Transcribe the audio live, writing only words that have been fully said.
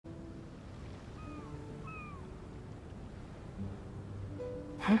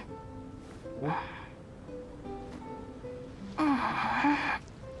Okay.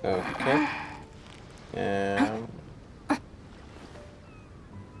 Okay.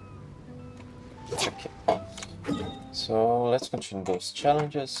 So let's continue those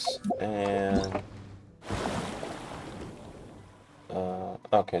challenges and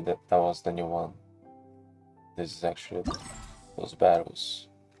okay, that was the new one. This is actually those battles.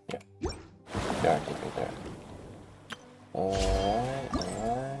 Yeah, they are taking there.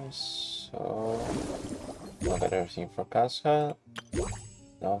 Alright, so I got everything for Casca.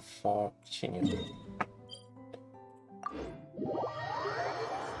 Now for Continue.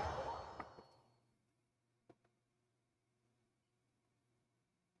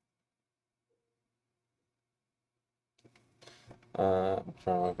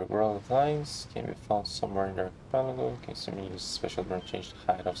 From overgrown lines can be found somewhere in the archipelago. Can simply use special burn change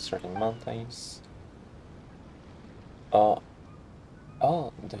the height of certain mountains. Oh,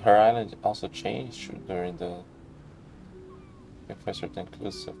 her island also changed during the for certain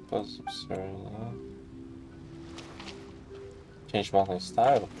clues of puzzles. Change mountain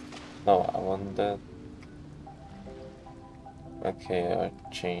style. No, I want that. Okay, I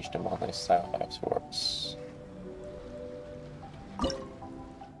changed the mountain style afterwards.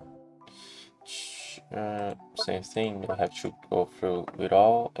 Same thing, I have to go through it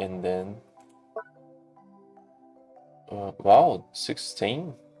all and then... wow,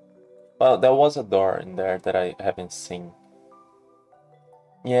 16? Well, there was a door in there that I haven't seen.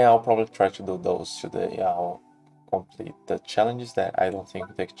 Yeah, I'll probably try to do those today. I'll complete the challenges that I don't think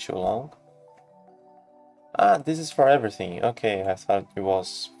will take too long. Ah, this is for everything. Okay, I thought it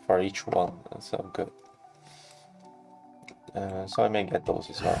was for each one, so good. So I may get those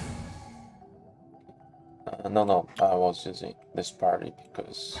as well. No, I was using this party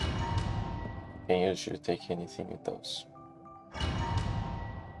because you can usually take anything with those.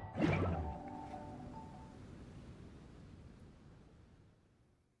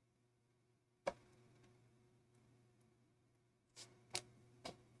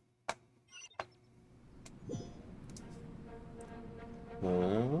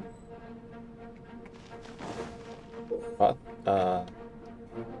 What?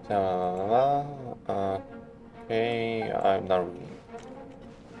 Okay, I'm not reading.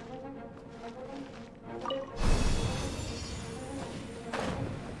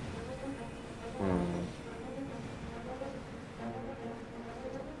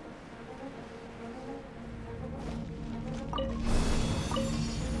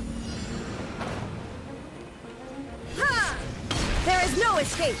 There is no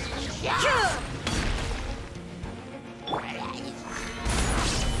escape!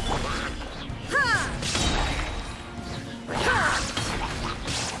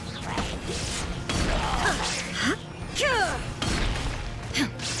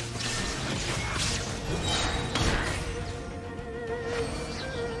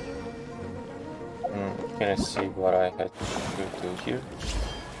 Can I see what I had to do here?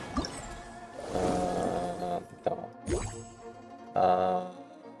 That one.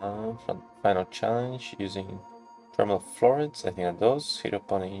 From final challenge using thermal florids, I think are those. Hit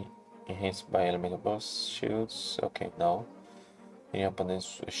upon enhanced by elemental boss shields. Okay, no. Hitting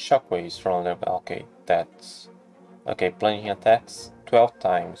opponents with shockwaves from level. Okay, that's okay. Plunging attacks 12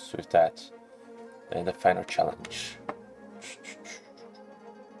 times with that. And the final challenge.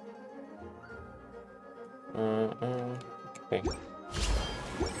 Okay.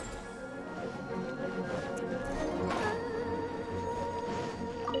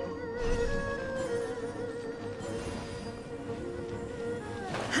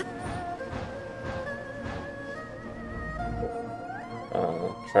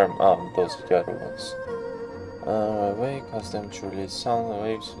 Those are the other ones. Way cause them to release sound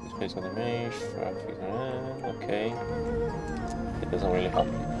waves with physical damage. Okay. It doesn't really help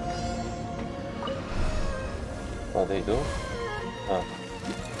me. What they do?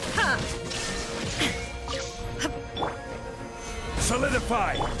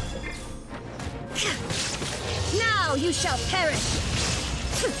 Solidify! Now you shall perish!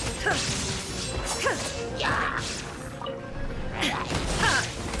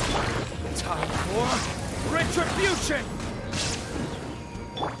 Time for retribution!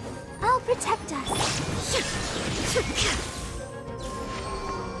 I'll protect us.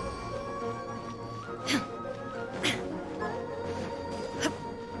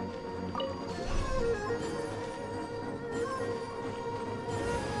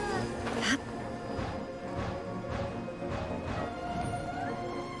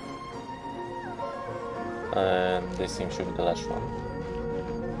 And this seems to be the last one.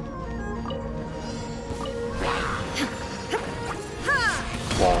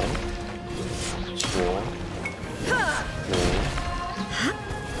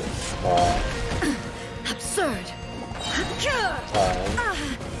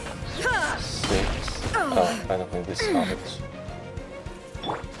 Oh, I don't think this counts.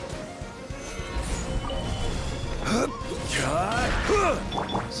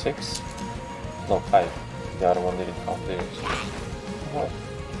 6? No, 5. The other one didn't count there. What?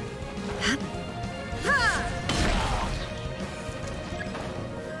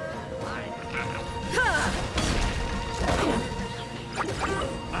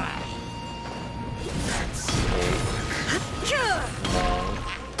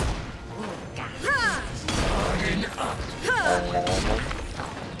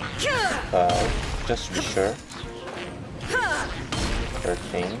 Just to be sure.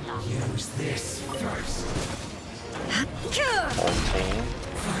 13. Use this first. 14.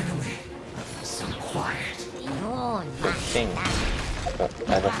 Finally, some quiet. 15. But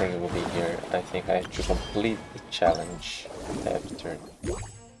I don't think it will be here. I think I have to complete the challenge after.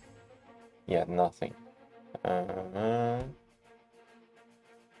 Yeah, nothing.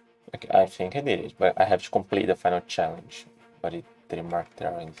 Okay, I think I did it, but I have to complete the final challenge. But it didn't mark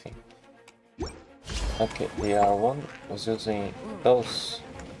there or anything. Okay, the R1 was using those.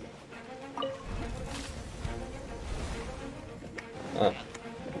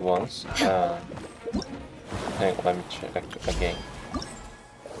 Once. Hang on, let me check again.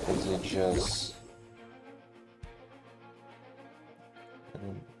 Is it just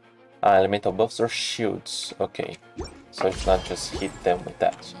elemental buffs or shields? Okay, so it's not just hit them with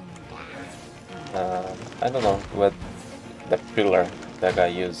that. I don't know what the pillar that guy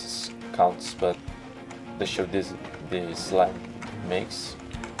uses counts, but the shield this slime makes.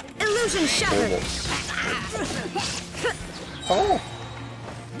 Illusion shattered. Oh.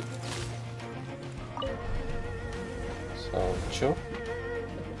 So 2.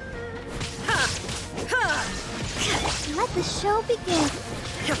 Let the show begin.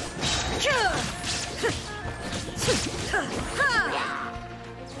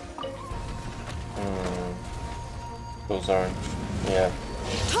 Those aren't. Yeah.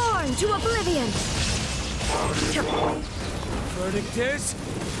 Torn to oblivion. Verdict is...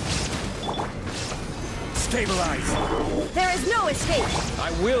 stabilize. There is no escape.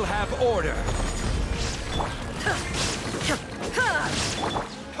 I will have order.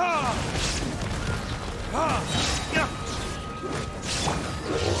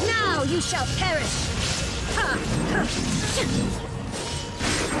 Now you shall perish.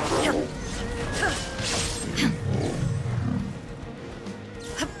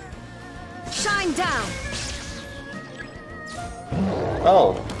 Shine down.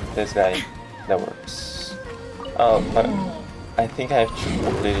 Oh, this guy. That works. Oh, but I think I have to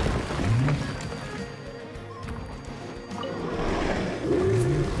complete it.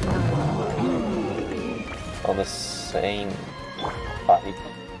 On the same body,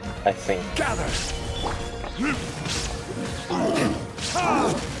 I think. Gather.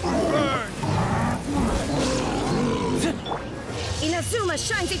 Inazuma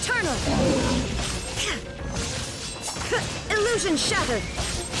shines eternal. Illusion shattered.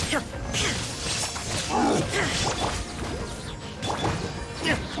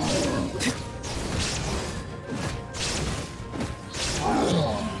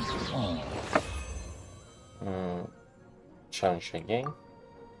 Challenge again.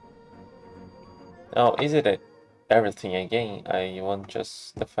 Oh, is it everything again? I want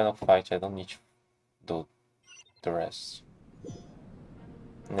just the final fight. I don't need to do the rest.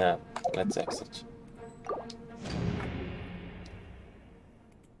 Nah, let's exit.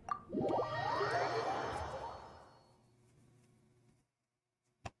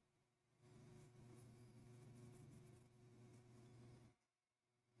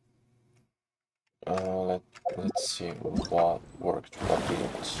 Let's see what worked, what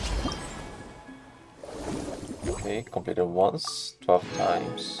didn't. Okay, completed once, 12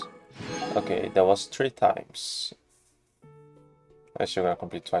 times. Okay, that was 3 times. I still gotta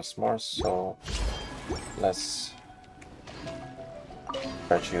complete twice more, so let's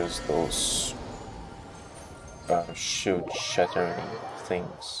try to use those shield shattering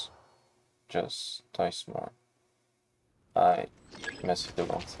things just twice more. I messed with the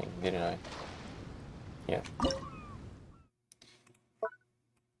wrong thing, didn't I? Yeah.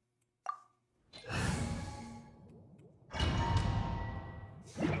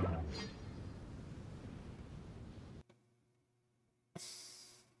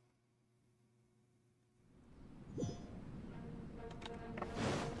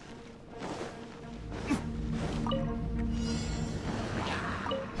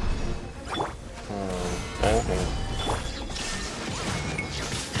 I don't think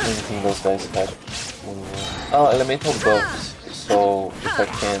anything those guys had. Oh, elemental buffs. So if I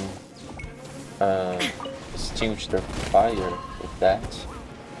can extinguish their fire with that.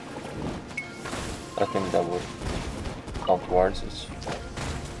 I think that would count towards it.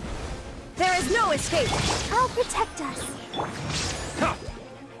 There is no escape. I'll protect us.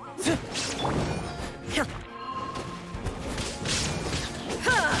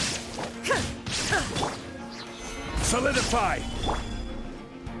 Solidify!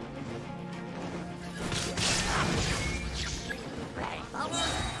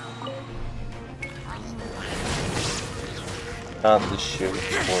 And the shield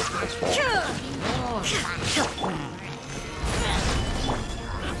work as well.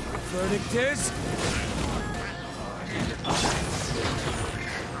 Verdict is...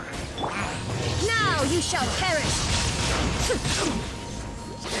 Now you shall perish.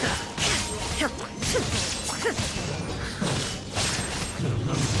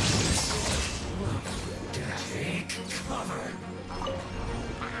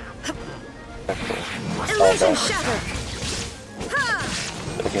 Illusion shattered.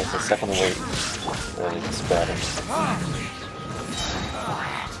 But against the second wave, really it's better.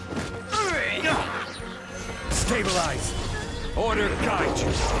 Stabilize! Order guide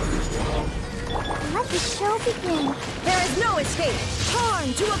you! Let the show begin. There is no escape.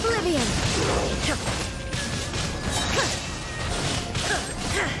 Torn to oblivion.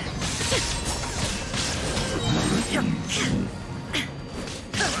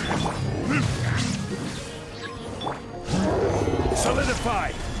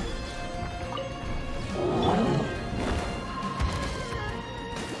 Solidify!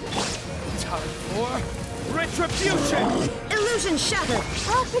 Time for retribution! Illusion shattered.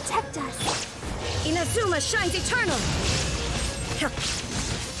 I'll protect us. Inazuma shines eternal.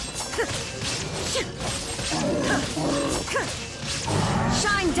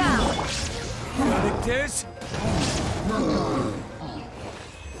 Shine down. Verdict is...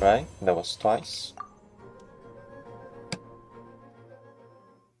 Right? That was twice.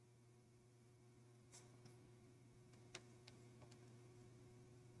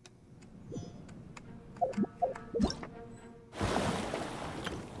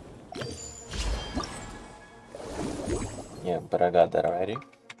 Yeah, but I got that already.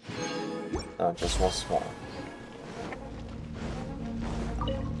 Now just once more.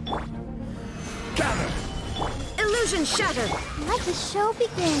 Gather! Illusion shattered. Let the show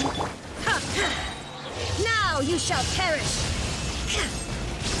begin. Now you shall perish.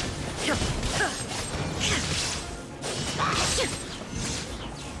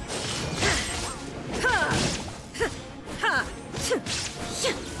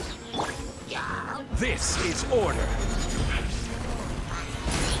 This is order!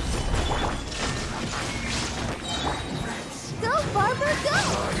 Go, Barber, go!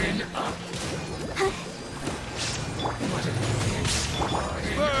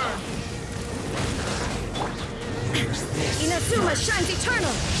 Burn! Inazuma shines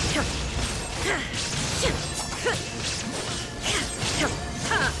eternal.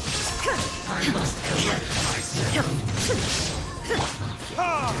 I must collect myself.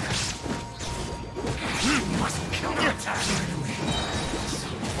 You must counterattack!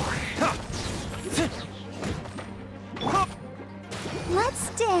 Let's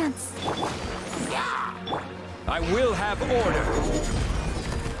dance. I will have order!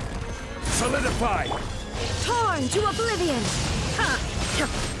 Solidify! Torn to oblivion.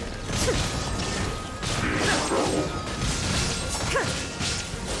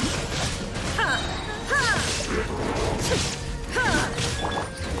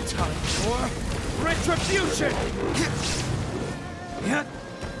 Time for retribution!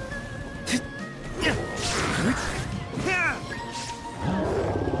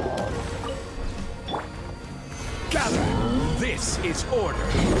 Gather! This is order!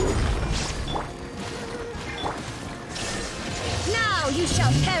 Now you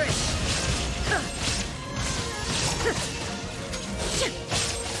shall perish.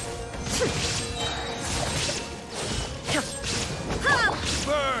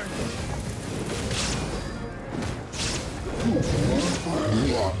 Burn!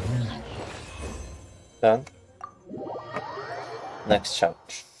 Done. Next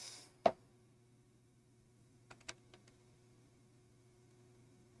challenge.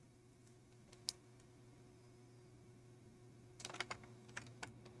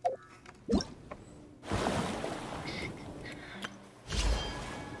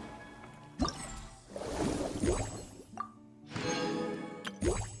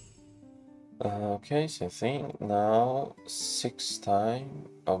 Okay, same thing. Now, 6 times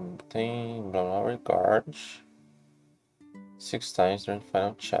obtain blah blah regard. 6 times during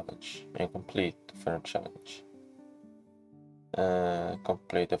final challenge and complete the final challenge.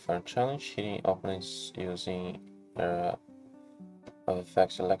 Complete the final challenge, hitting opponents using of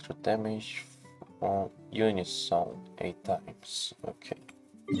effects electro damage on unison 8 times. Okay.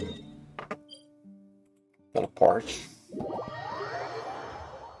 Teleport.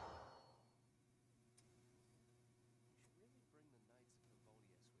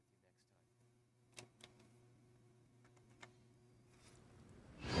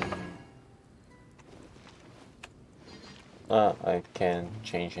 I can't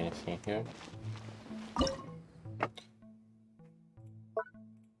change anything here.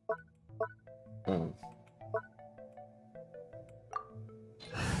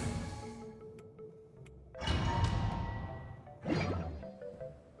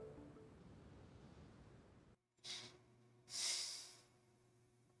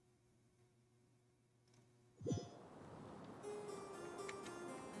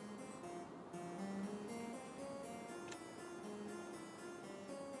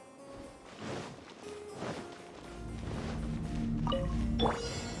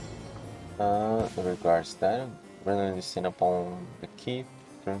 In regards that, randomly descend upon the key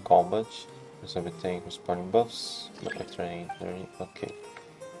during combat, use everything responding buffs, training, okay.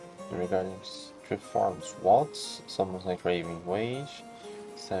 Regarding three forms, waltz, summons like raving wage,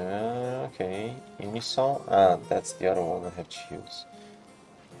 okay, unison, that's the other one I have to use.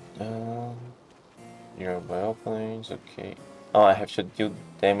 Nearby openings, okay. Oh, I have to deal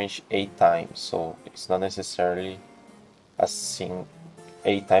damage 8 times, so it's not necessarily a single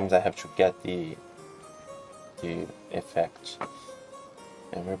 8 times I have to get the effect.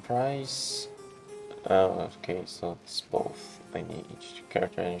 And reprise. Okay, so it's both. I need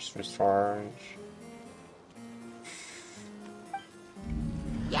character energy recharge.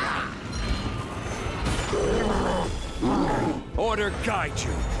 Order guide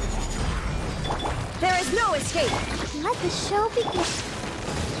you. There is no escape. Let the show begin.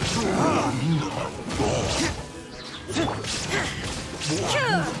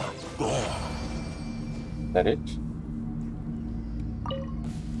 That it?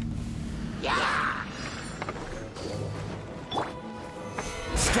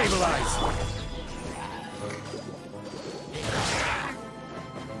 Stabilize.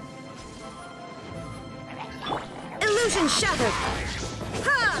 Illusion shattered.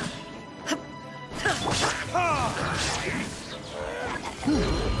 Ha!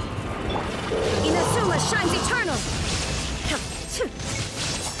 Inazuma shines eternal.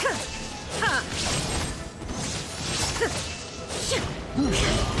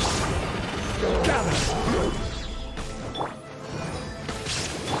 Gather.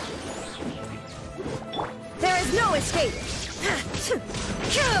 There is no escape.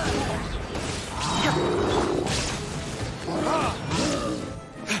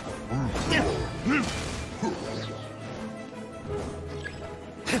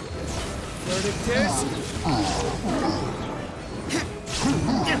 Verdict is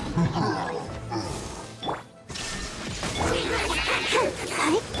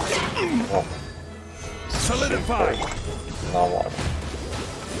solidify. Now what?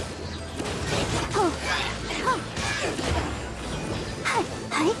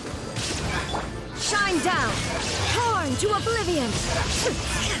 Shine down. Torn to oblivion.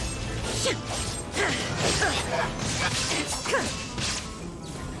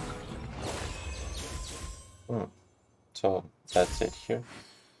 So that's it here.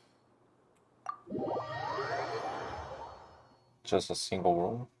 Just a single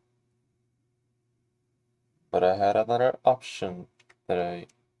room. But I had another option that I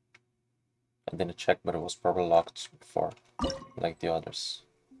didn't check, but it was probably locked before, like the others.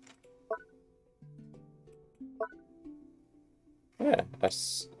 Yeah, I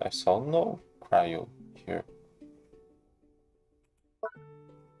saw no cryo here.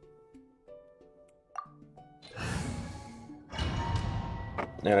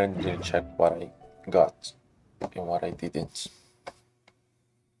 And I didn't check what I got and what I didn't.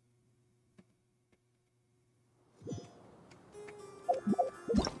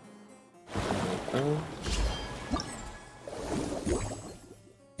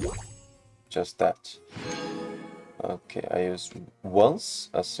 Just that. Okay, I used once,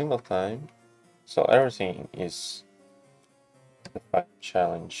 a single time, so everything is the final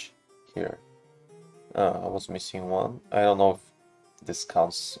challenge here. I was missing one. I don't know if this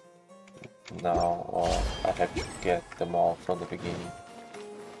counts now or I have to get them all from the beginning.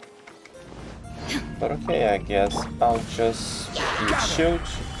 But okay, I guess I'll just use shield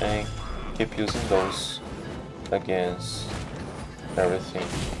and keep using those against everything.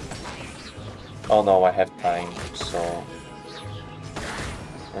 Oh no, I have time, so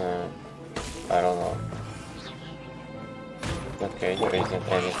I don't know. Okay, there isn't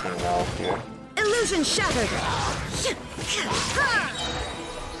anything now here. Illusion shattered.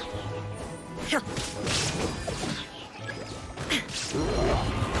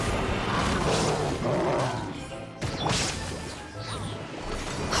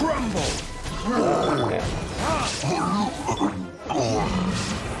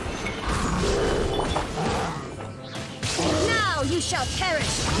 Now you shall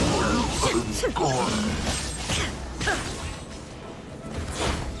perish!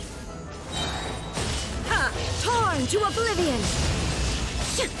 Ha! Torn to oblivion!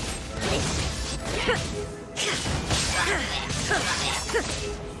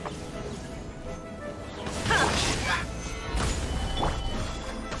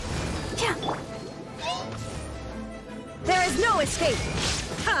 There is no escape!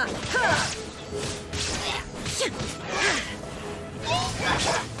 Ha! Ha!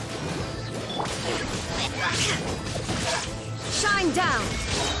 Shine down!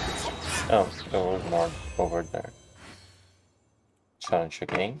 Oh, there was more over there. Challenge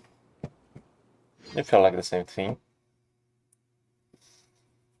again. They feel like the same thing.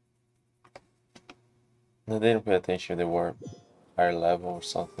 I didn't pay attention if they were higher level or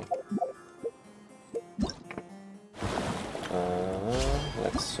something.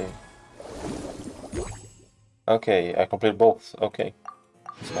 Let's see. Okay, I completed both. Okay.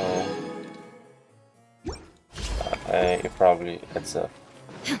 So it probably adds up.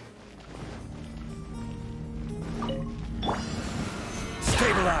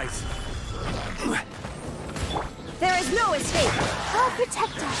 Stabilize! There is no escape! I'll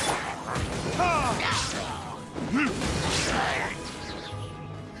protect us.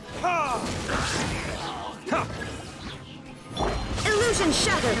 Illusion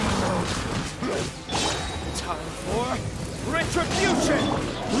shattered! Time for retribution!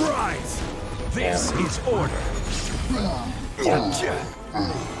 Rise! This is order!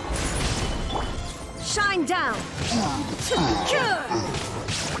 Shine down!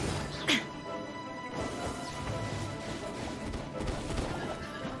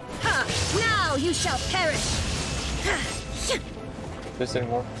 Ha! Now you shall perish! This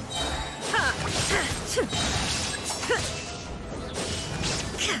anymore?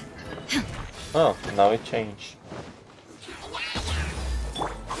 Oh, now it changed.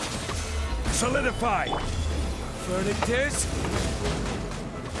 Solidify! Verdict is...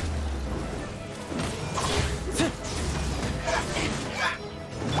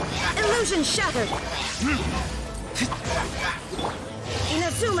 Illusion shattered!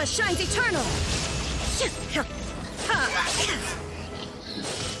 Inazuma shines eternal!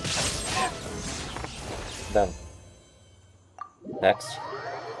 Done. Next.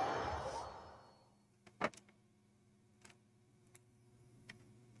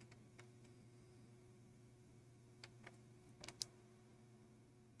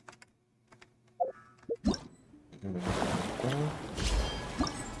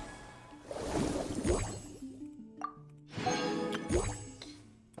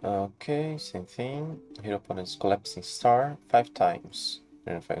 Okay, same thing. Hit opponent's collapsing star 5 times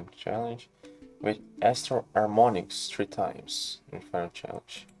in the final challenge. With Astral Harmonics 3 times in the final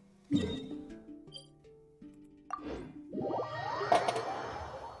challenge.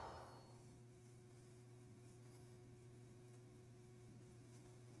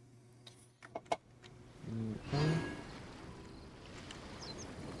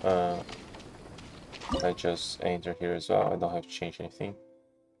 I just enter here as well. I don't have to change anything.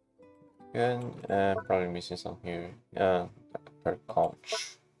 Good. Probably missing some here. Per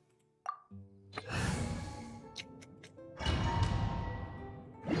conch.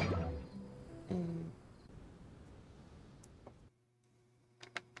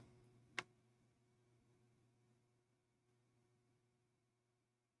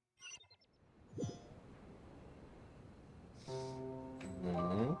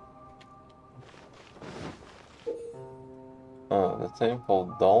 The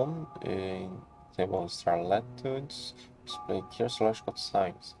temple dome in Temple of Star Latitudes display clear astrological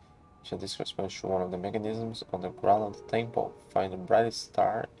signs. Should this correspond to one of the mechanisms on the ground of the temple? Find the brightest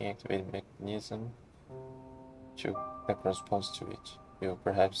star and activate the mechanism that corresponds to it. You'll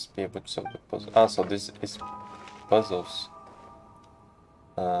perhaps be able to solve the puzzle. Ah, so this is puzzles.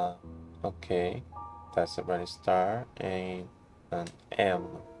 Okay. That's the brightest star and an M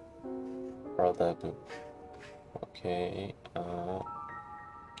or W. Okay,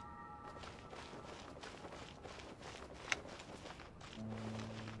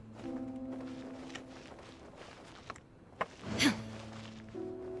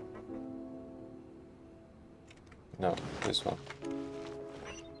 no, this one.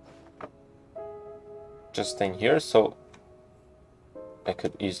 Just staying here, so I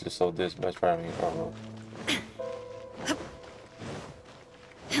could easily solve this by farming armor.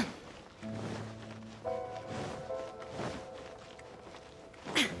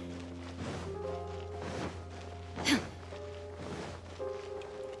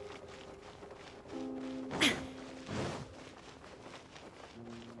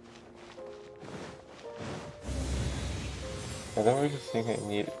 I don't really think I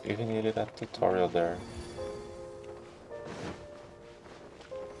even needed a tutorial there.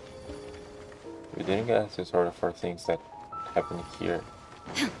 We didn't get a tutorial for things that happen here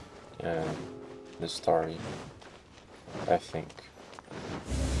in the story, I think.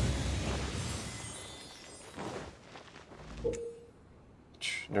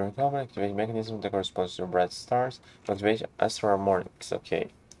 The recovery activate mechanism that corresponds to bright stars activate astral harmonics, okay,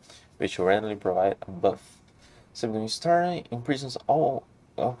 which will randomly provide a buff. Subduing star imprisons all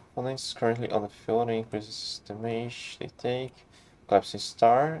opponents currently on the field and increases the damage they take. Collapsing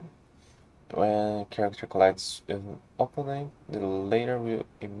star. When a character collides with an opponent, the latter will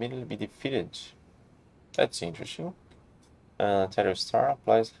immediately be defeated. That's interesting. Tether Star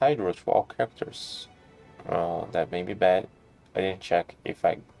applies Hydro to all characters. That may be bad. I didn't check if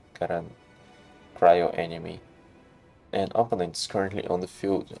I got a cryo enemy. And opponents currently on the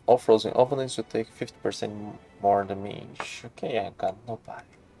field. All frozen opponents will take 50% more damage. Okay, I got nobody.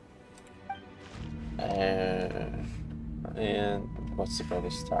 And what's the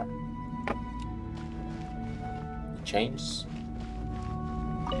brightest star? Chains.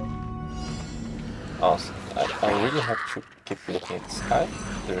 Awesome. I really have to keep looking at the sky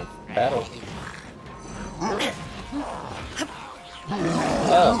during battle.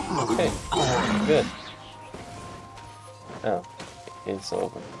 Oh, okay. Good. Oh, it's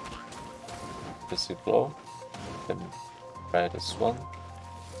over. Does it glow? The brightest one?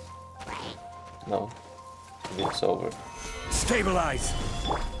 No. It's over. Stabilize!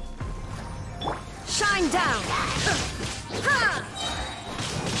 Shine down!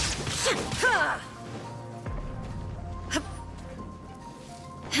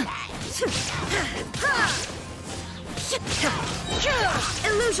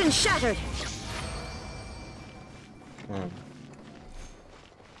 Illusion shattered!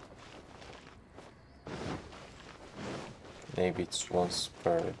 Maybe it's once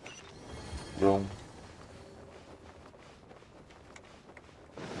per room.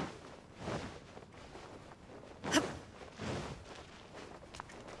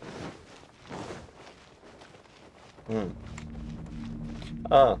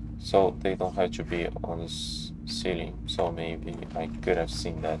 Ah, so they don't have to be on the ceiling, so maybe I could have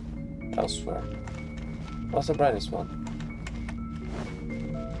seen that elsewhere. What's the brightest one?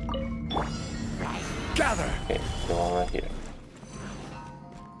 Gather! Okay, the one right here.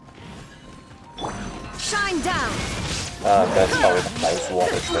 Shine down! Ah, that's how it applies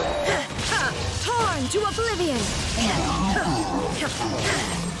water to Torn to oblivion!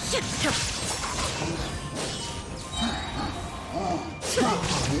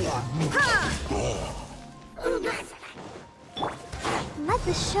 Let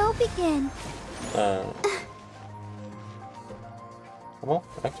the show begin. Come on,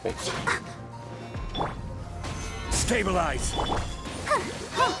 activate. Stabilize!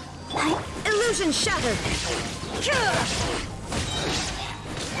 Illusion shattered!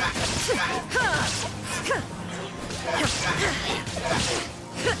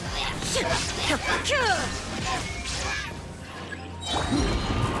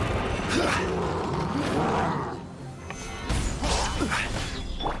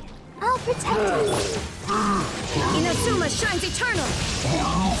 I'll protect us. Inazuma shines eternal!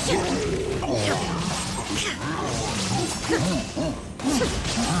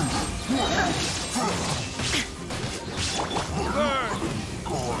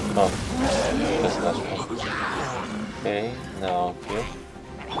 Oh, that's the last one. Okay, now here.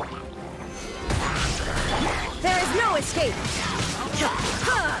 There is no escape!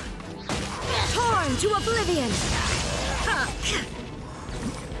 Torn to oblivion!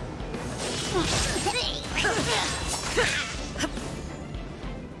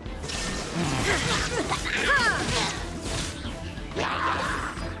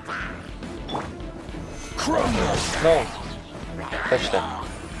 No! Touch them.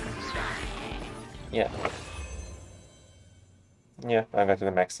 Yeah. Yeah, I got to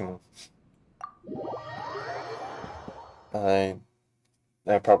the maximum. I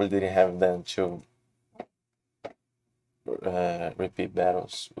probably didn't have them to repeat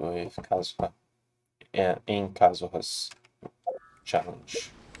battles with Kazuha in Kazuha's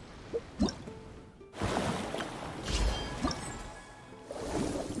challenge.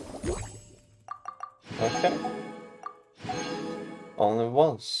 Okay. Only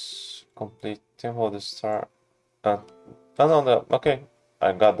once. Complete Temple of the Star. Oh no, okay.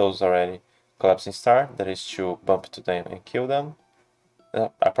 I got those already. Collapsing Star, that is to bump to them and kill them.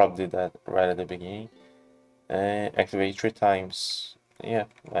 I probably did that right at the beginning. And activate 3 times. Yeah,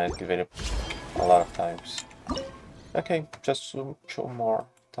 I activated a lot of times. Okay, just 2 more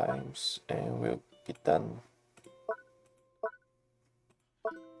times and we'll be done.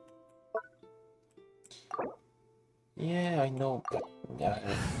 Yeah, I know, but yeah,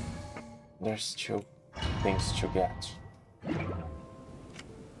 there's still things to get.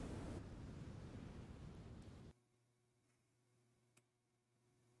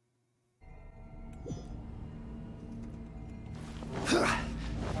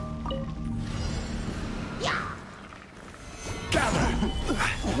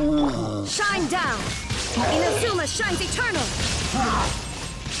 Shine down! Inazuma shines eternal!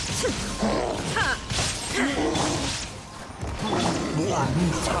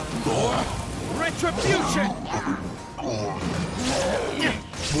 Retribution!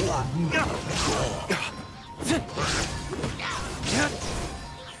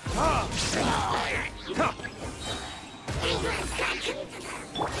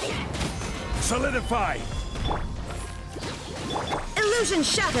 Solidify! Illusion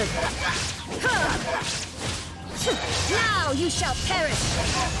shattered! Now you shall perish!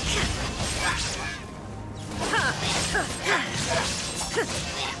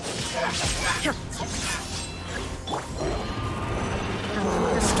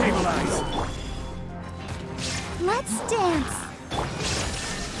 Stabilize! Let's dance.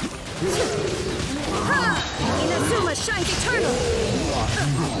 Inazuma shines eternal!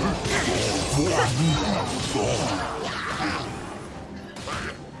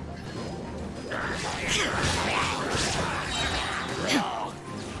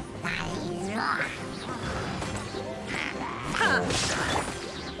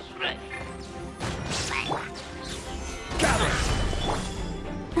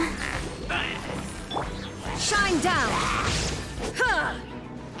 Shine down!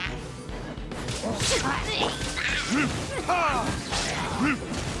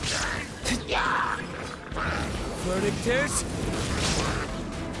 Verdict is...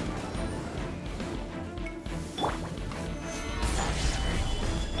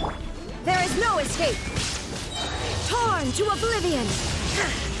 There is no escape! Torn to oblivion!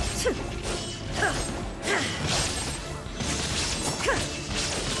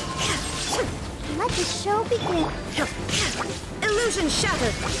 Let the show begin. Illusion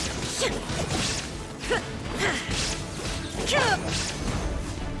shattered!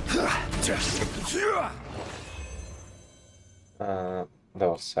 That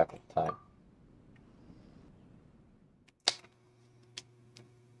was second time.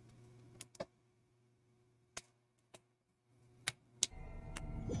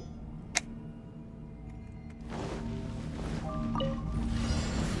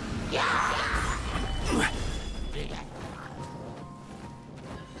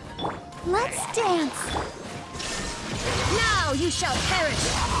 Let's dance. Now you shall perish!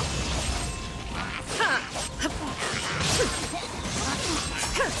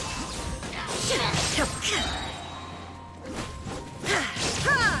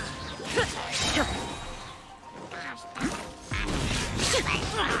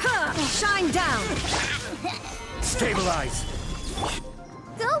 Shine down! Stabilize!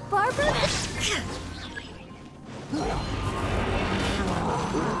 Go, Barber.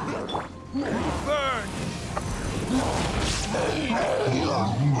 Burn!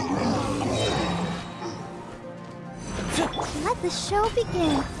 Let the show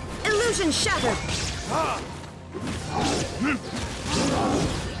begin. Illusion shattered!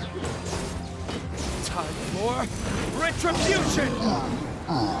 Time for retribution!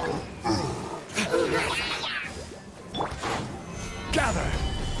 Gather!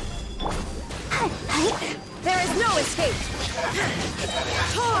 There is no escape!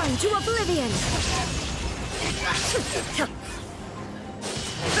 Torn to oblivion!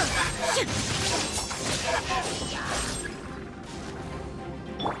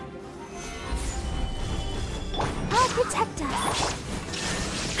 I'll protect us.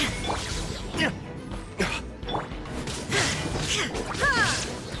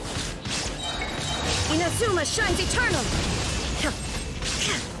 Inazuma shines eternal!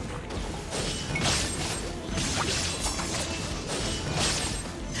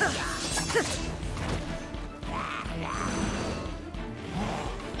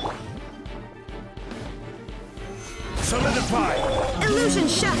 Solidify! Illusion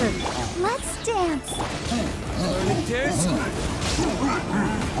shattered! Let's dance. Verdict is...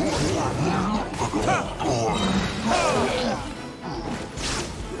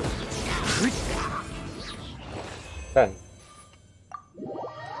 Ben.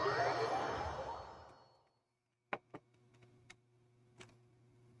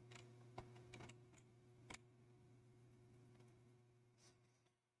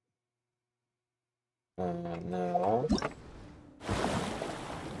 No.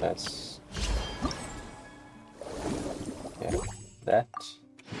 That's... Yeah, that.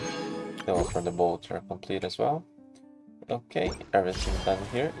 The one from the boat are complete as well. Okay, everything done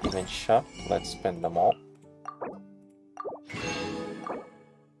here. Even shop. Let's spend them all.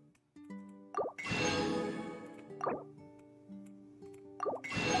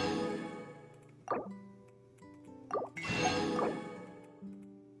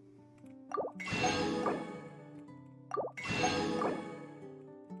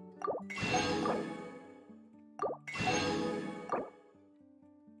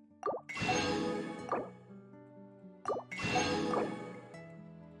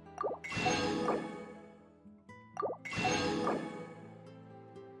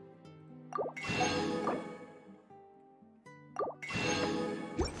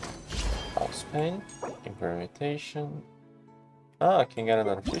 House paint, implementation. Ah, I can get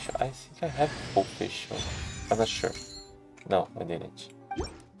another fish. I think I have full fish. I'm not sure. No, I didn't.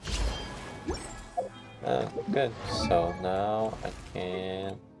 Good. So now I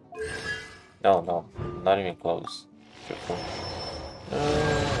can. No, not even close.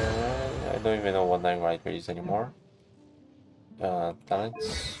 I don't even know what Night Rider is anymore.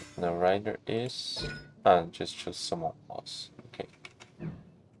 Talents. No Rider is. Just choose someone else. Okay.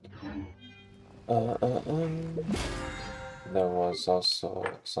 There was also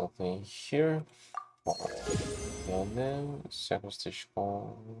something here. Your name,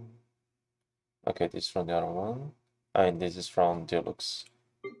 Circumstantial. Okay, this is from the other one. And this is from Deluxe.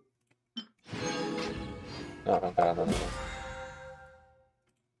 No, I got another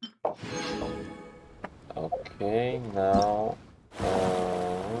one. Okay, now.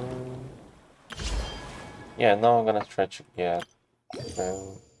 Yeah, now I'm gonna try to get.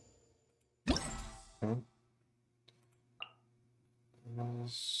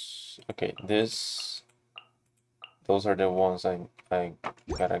 Okay, those are the ones I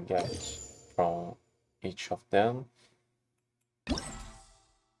gotta get from each of them.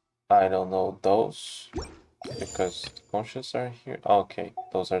 I don't know those because the conches are here. Okay,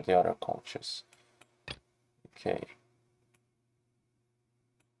 those are the other conches. Okay.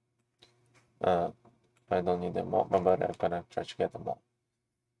 I don't need them all, but I'm gonna try to get them all.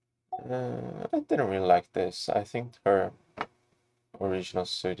 I didn't really like this. I think her original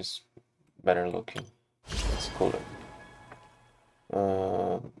suit is better looking. It's cooler.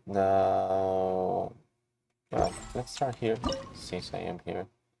 Now, well, let's start here since I am here.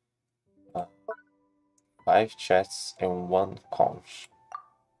 5 chests and 1 conch.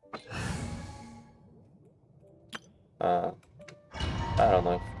 I don't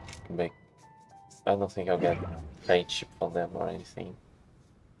know if I can make. I don't think I'll get friendship on them or anything.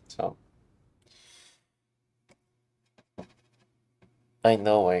 So I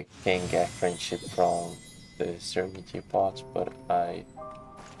know I can get friendship from the Serenity bot, but I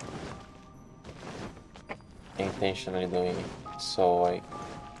intentionally doing it so I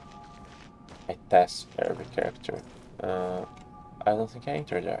test every character. I don't think I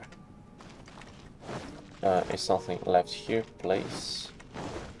entered there. Is something left here? Place.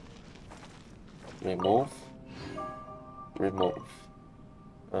 Remove. Remove.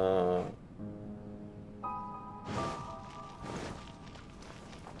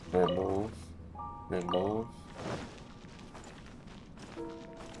 Remove. Remove.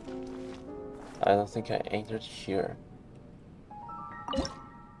 I don't think I entered here.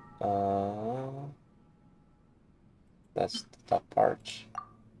 That's the top part.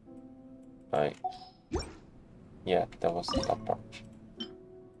 Yeah, that was the top part.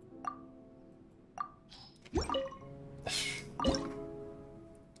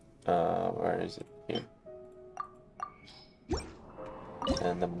 Where is it? Here.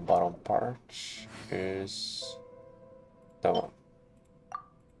 And the bottom part is that one.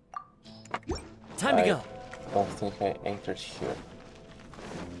 Time to go. I don't think I entered here.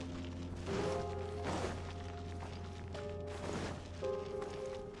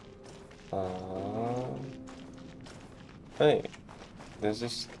 Hey, this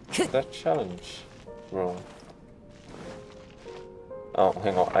is the challenge room. Oh,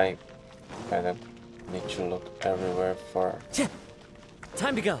 hang on, I kind of need to look everywhere for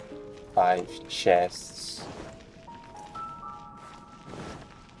time to go. 5 chests.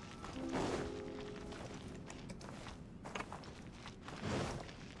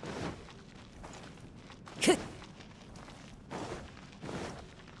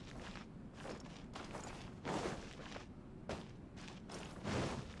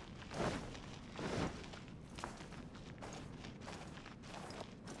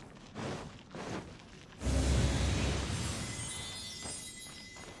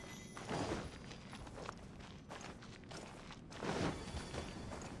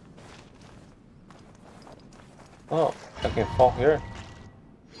 Oh, I can fall here.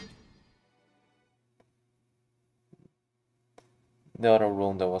 the other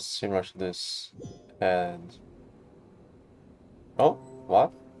room that was similar to this. And oh,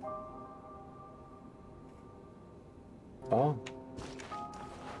 what? Oh.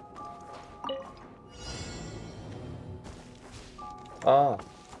 Ah.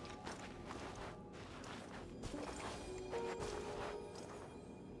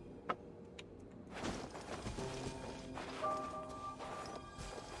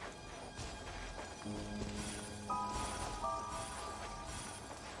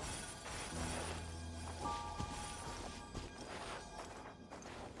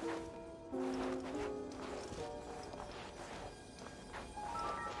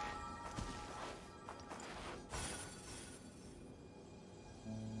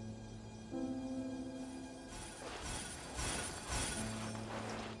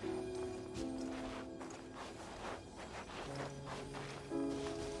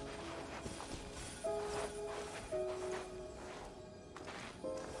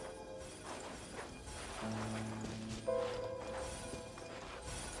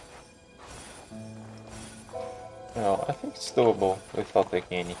 Well, I think it's doable without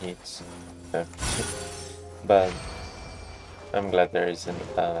taking any hits. Yeah. But I'm glad there isn't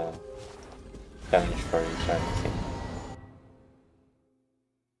a challenge for each or anything.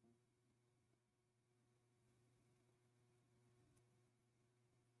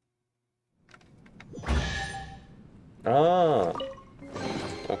 Ah,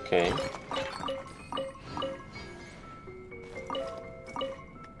 okay.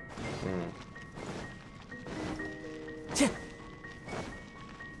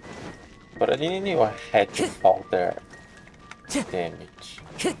 But I didn't know I had to fall there. Damage.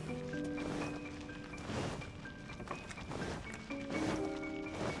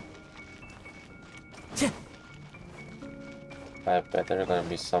 I bet there are gonna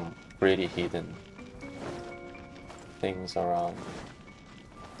be some pretty hidden things around.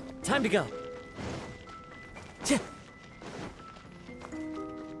 Time to go.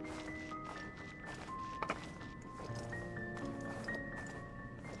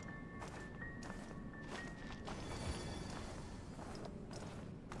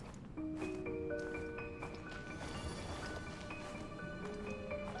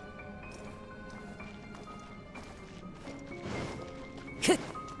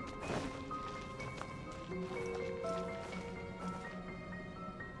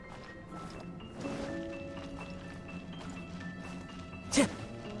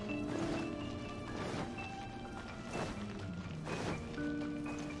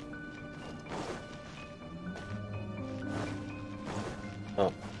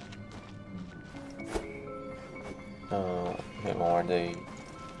 Oh. Are they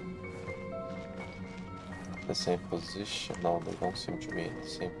the same position? No, they don't seem to be in the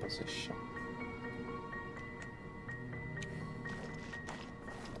same position.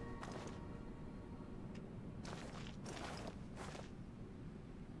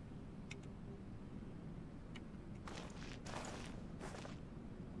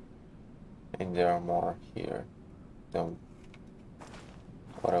 And there are more here than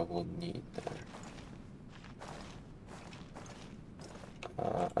what I would need there.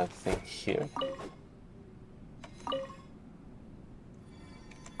 I think here.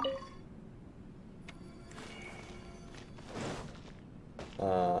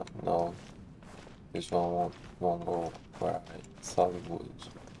 No, this one won't go where I thought it would.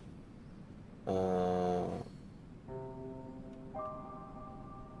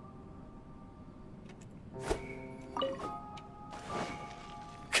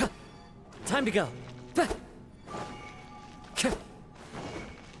 Time to go. No?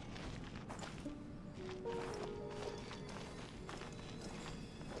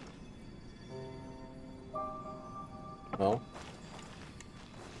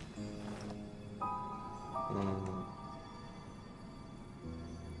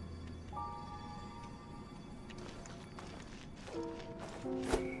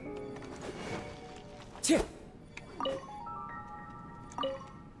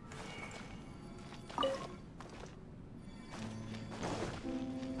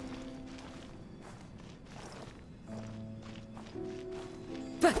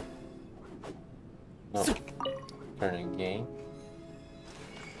 No. Turning game.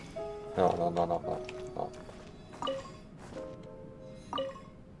 No. No.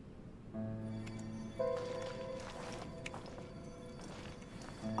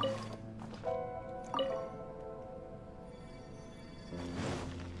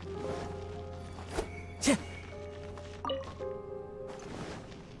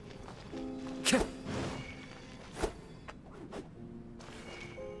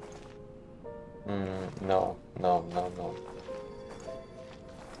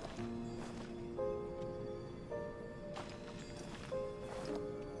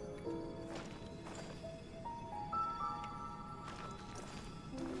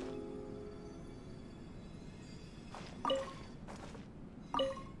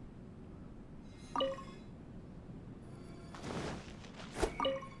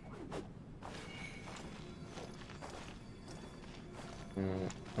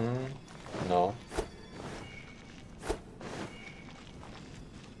 No.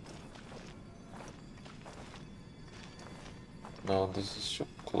 No, this is too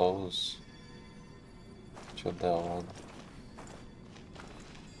close to that one.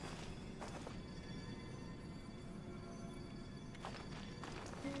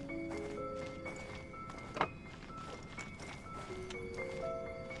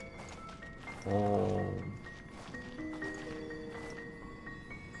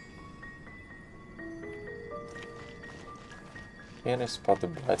 Can I spot the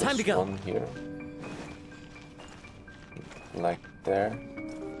brightest one here? Like there?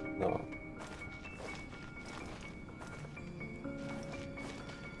 No.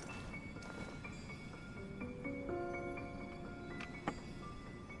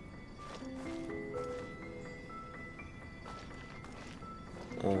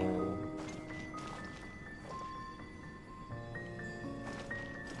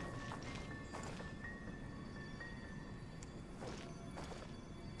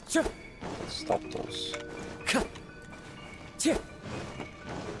 Sure. Let's stop those.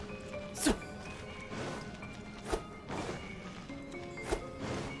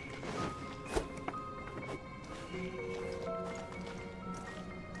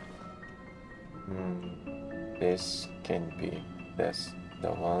 This can be this,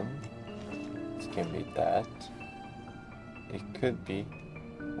 the one. This can be that. It could be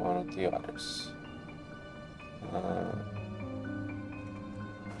one of the others.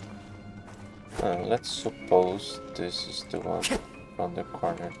 Let's suppose this is the one from the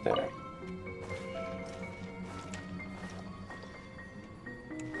corner there.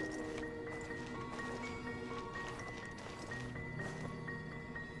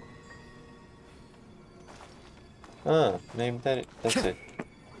 Maybe that's it.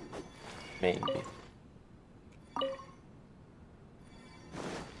 Maybe.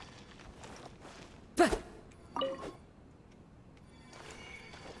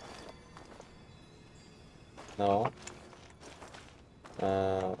 No.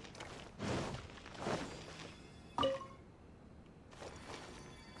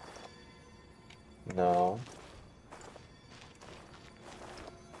 No.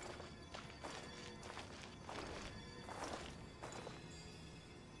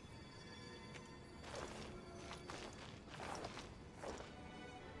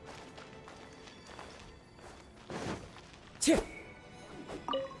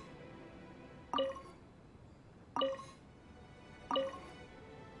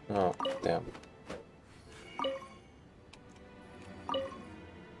 Oh, damn.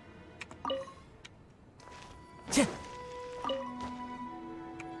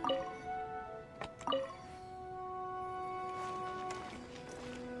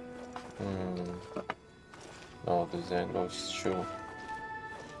 No, this angle is true.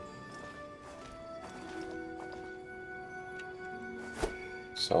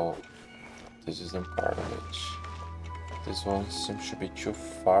 So, this isn't part of it. This one seems to be too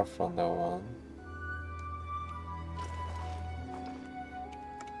far from that one.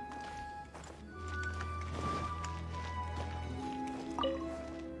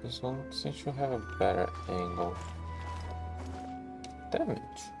 This one seems to have a better angle. Damn it.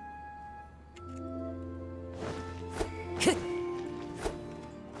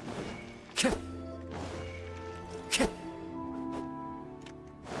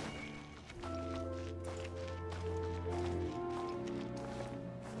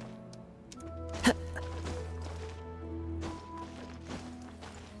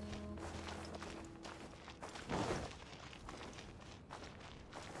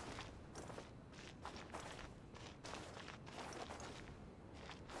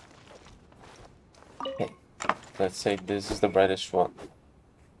 Okay, let's say this is the brightest one.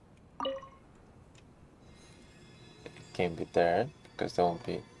 It can't be there because there won't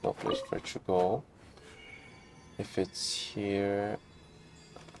be no place for it to go. If it's here,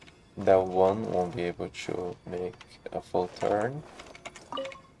 that one won't be able to make a full turn.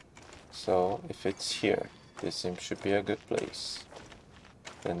 So if it's here, this seems to be a good place.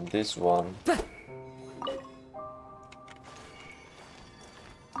 Then this one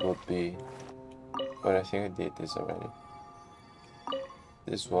would be, but I think I did this already.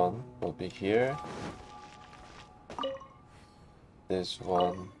 This one will be here. This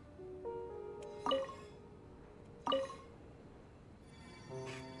one.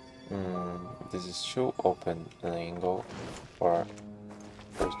 This is too open an angle for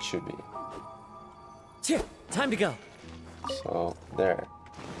it to be. Time to go. So there.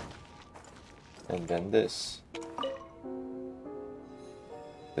 And then this.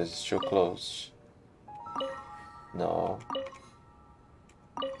 This is too close. No.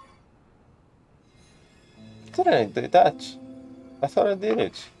 Didn't I do that? I thought I did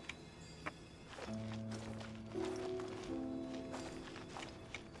it.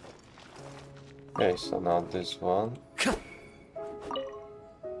 Okay, so now this one.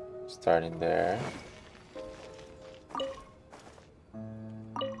 Starting there.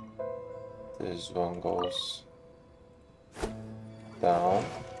 This one goes down.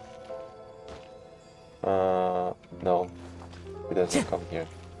 No, it doesn't come here.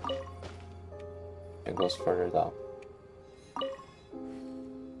 It goes further down.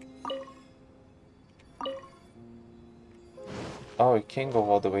 Oh, it can go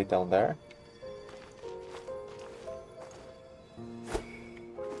all the way down there?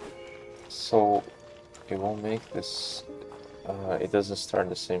 So, it won't make this... it doesn't start in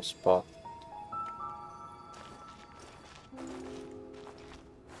the same spot.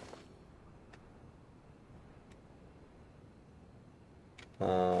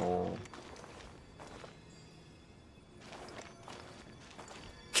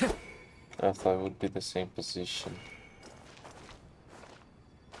 I thought it would be the same position.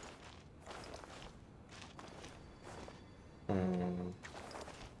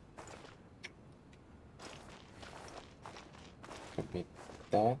 Could be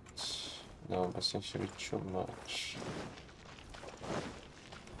that. No, but essentially too much.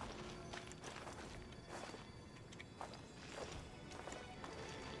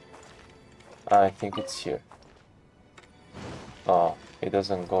 I think it's here. Oh, it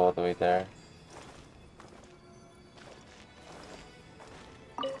doesn't go all the way there.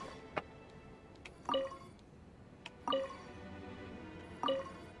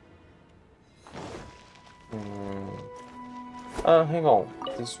 Hang on.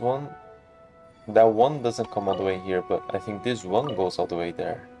 This one... That one doesn't come all the way here, but I think this one goes all the way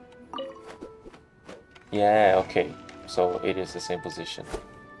there. Yeah, okay. So it is the same position.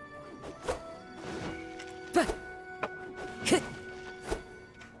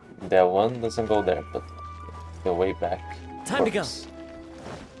 That one doesn't go there, but the way back. Time to go.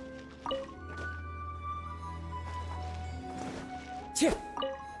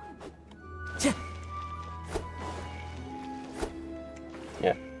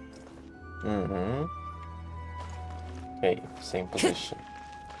 Yeah. Okay, same position.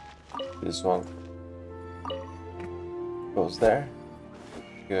 This one goes there.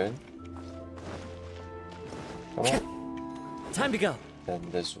 Good. Come on. Time to go. Then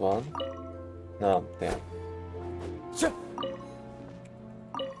this one. No, damn.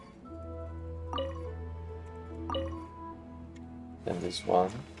 Then this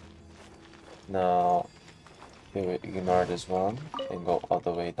one. Now we will ignore this one and go all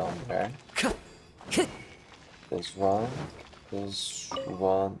the way down there. This one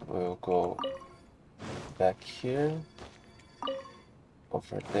will go back here,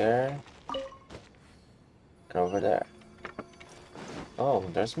 over there, and over there. Oh,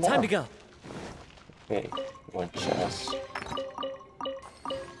 there's more. Time to go. Okay, one chest.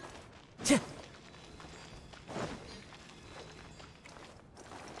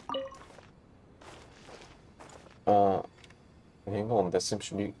 Hang on, that seems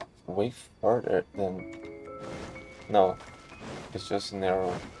to be way farther than... No, it's just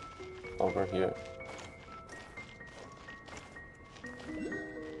narrow over here.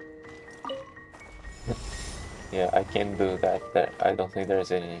 Yeah, I can do that. I don't think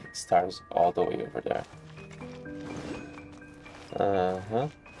there's any stars all the way over there.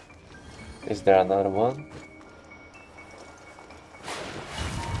 Is there another one?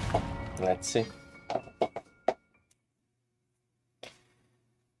 Let's see.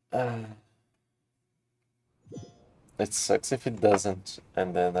 It sucks if it doesn't,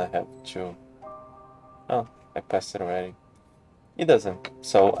 and then I have to... Oh, I passed it already. It doesn't,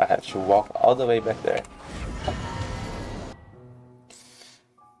 so I have to walk all the way back there.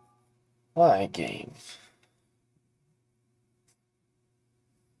 Why, game?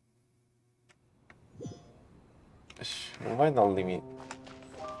 Why not limit?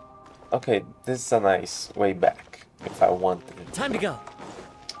 Okay, this is a nice way back, if I wanted it. Time to go.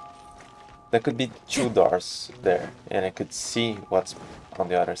 There could be two doors there, and I could see what's on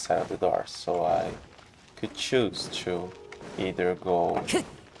the other side of the door, so I could choose to either go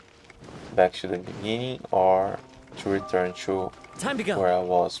back to the beginning or to return to Time to go. where I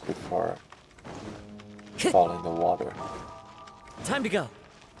was before falling in the water. Time to go.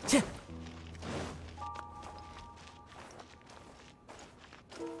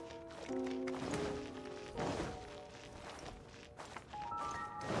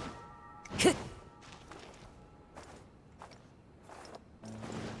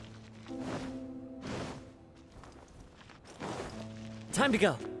 Time to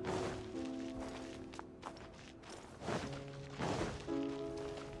go.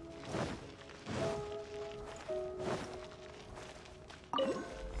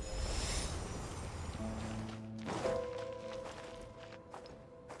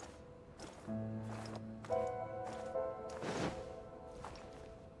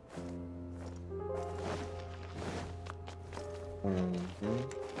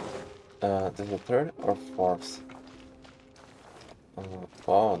 This is the third or fourth?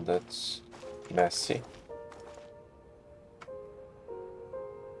 Wow, that's messy.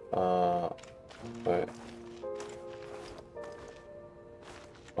 Wait.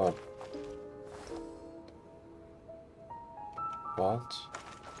 What? What?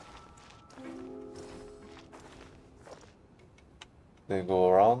 They go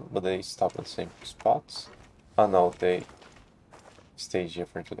around, but they stop at the same spots? Oh no, they stage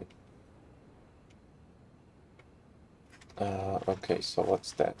differently. Okay, so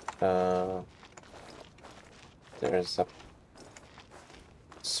what's that? There's a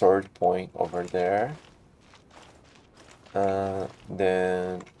sword point over there.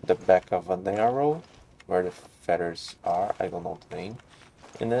 Then the back of an arrow, where the feathers are, I don't know the name.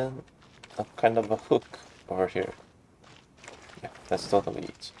 And then a kind of a hook over here. Yeah, that's totally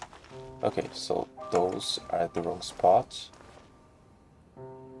it. Okay, so those are the wrong spots.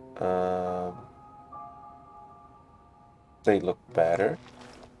 They look better.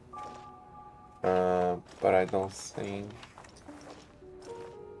 But I don't think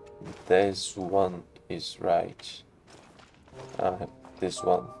this one is right. This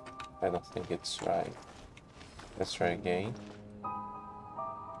one, I don't think it's right. Let's try again.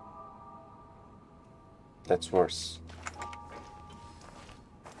 That's worse.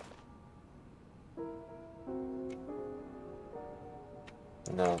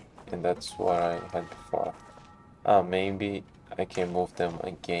 No, and that's what I had before. Maybe I can move them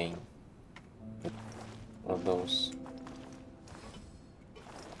again with one of those.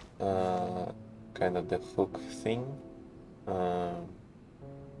 Kind of the hook thing.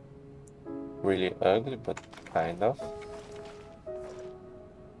 Really ugly, but kind of.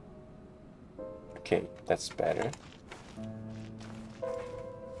 Okay, that's better.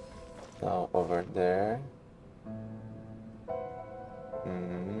 Now over there.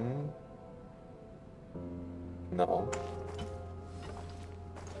 No.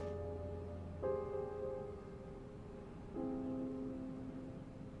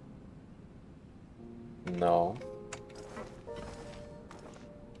 No.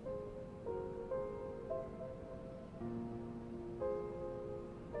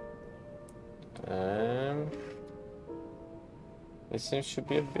 It seems to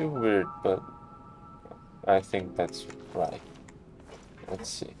be a bit weird, but I think that's right. Let's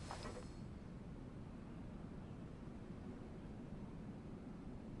see.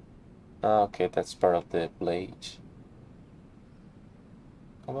 Okay, that's part of the blade.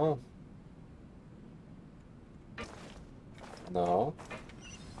 Come on. No.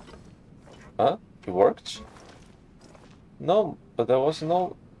 Huh? It worked? No, but there was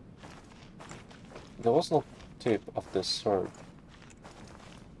no tip of the sword.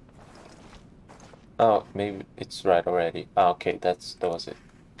 Oh, maybe it's right already. Okay, that was it.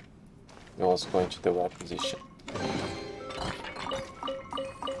 It was going to the right position.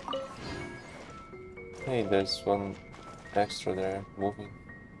 Hey, there's one extra there moving.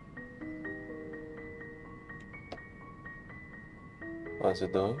 What's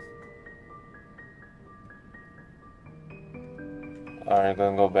it doing? Are you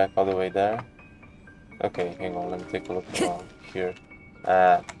gonna go back all the way there? Okay, hang on, let me take a look around here.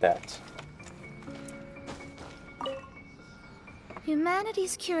 That.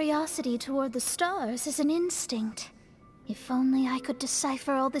 Humanity's curiosity toward the stars is an instinct. If only I could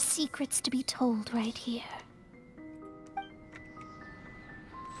decipher all the secrets to be told right here.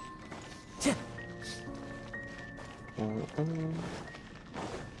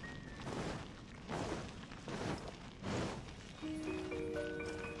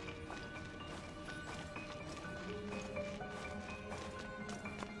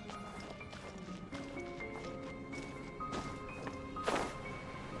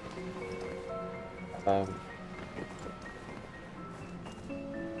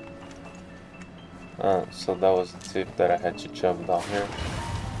 So that was the tip that I had to jump down here.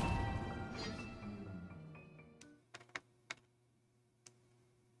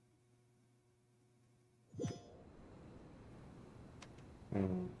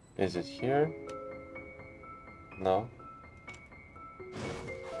 Is it here? No.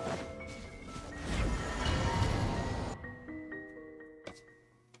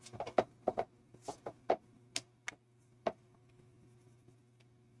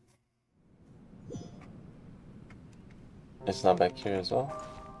 It's not back here as well.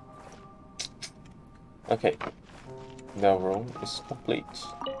 Okay, the room is complete.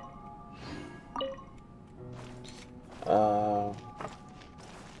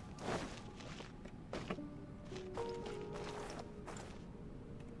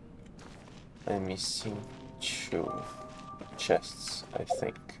 I'm missing 2 chests, I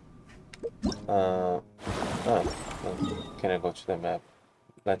think. Oh, can I go to the map?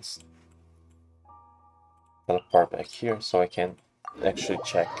 Let's teleport back here so I can actually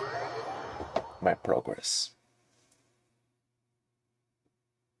check my progress.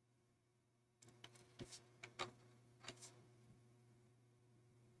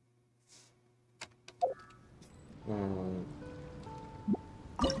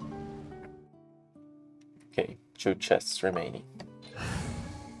 Okay, 2 chests remaining.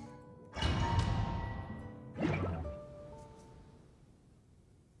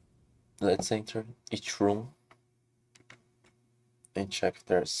 Let's enter each room and check if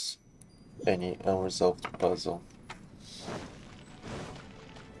there's any unresolved puzzle.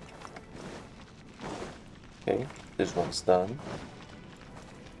 Okay, this one's done.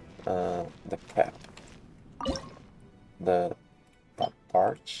 The cap. The top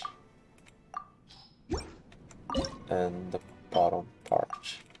part. And the bottom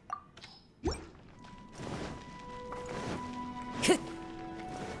part.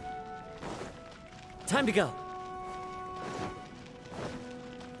 Time to go.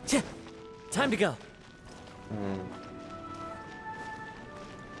 Time to go.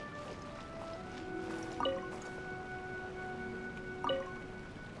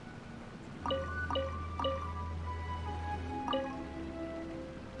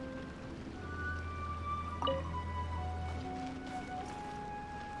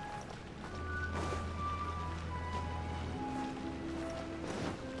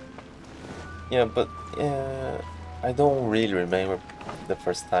 Yeah, but I don't really remember the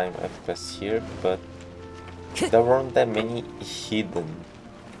first time I was here, but there weren't that many hidden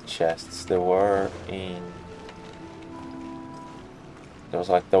chests. There was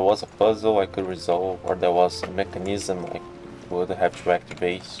there was a puzzle I could resolve, or there was a mechanism I would have to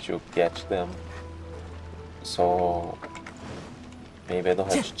activate to get them. So maybe I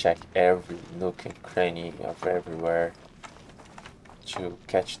don't have to check every nook and cranny of everywhere to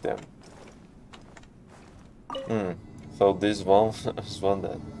catch them. So this one was one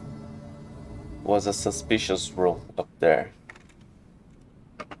that was a suspicious room up there.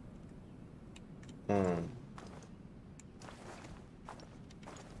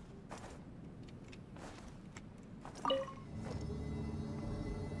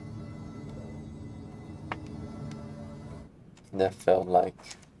 That felt like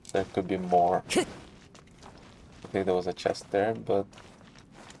there could be more. I think there was a chest there, but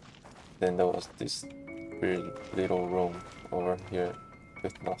then there was this weird little room over here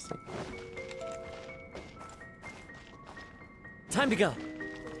with nothing. Time to go.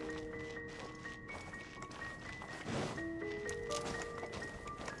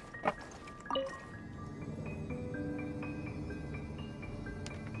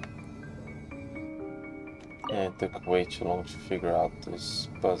 Yeah, it took way too long to figure out this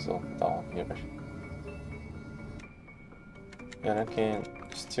puzzle down here. And I can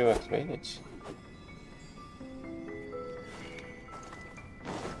still activate it.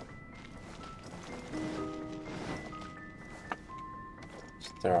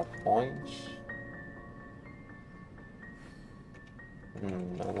 Is there a point? I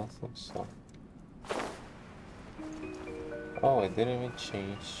don't think so. Oh, I didn't even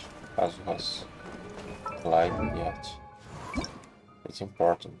change Kazuha's glide yet. It's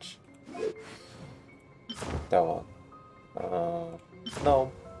important. That one.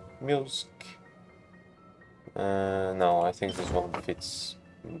 No, music. No, I think this one fits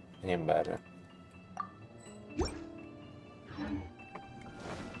him better.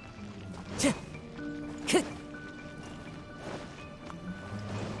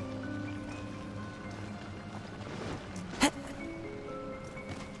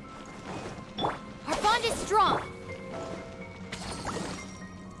 Our bond is strong.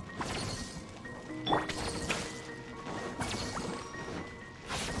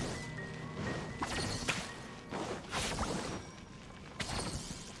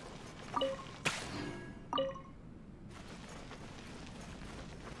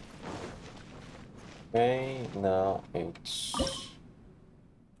 Okay, now it's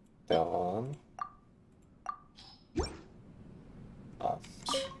that one.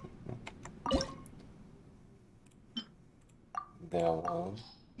 That one.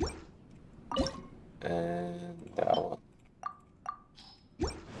 And that one.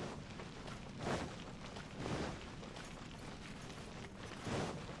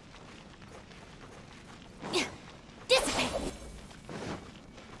 Dissipate.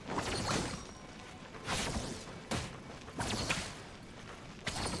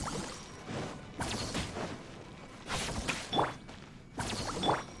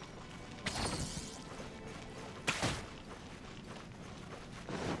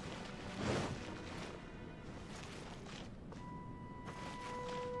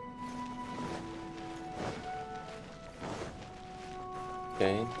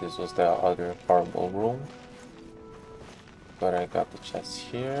 Okay, this was the other horrible room. But I got the chest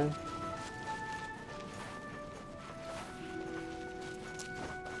here.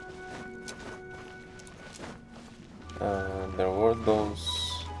 There were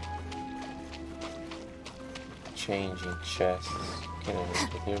those changing chests. Can I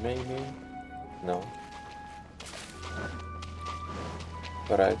enter here maybe? No.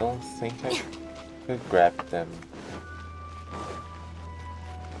 But I don't think I could grab them.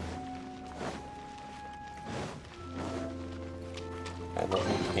 I don't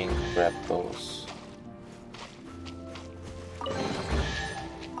think I can grab those.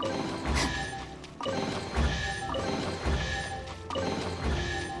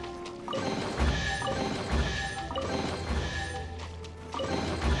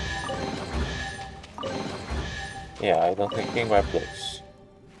 Yeah, I don't think I can grab those.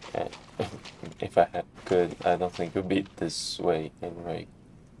 If I could, I don't think it would be this way anyway.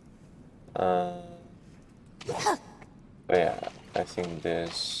 But yeah, I think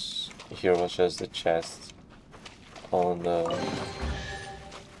this here was just the chest on the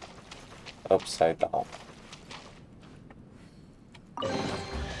upside down.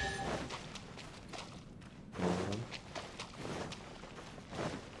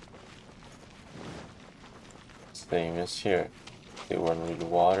 Same as here. They weren't really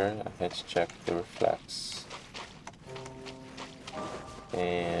water. I had to check the reflex.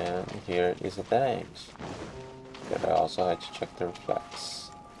 And here is a diamond that I also had to check the reflex.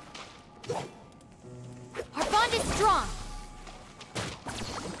 Our bond is strong.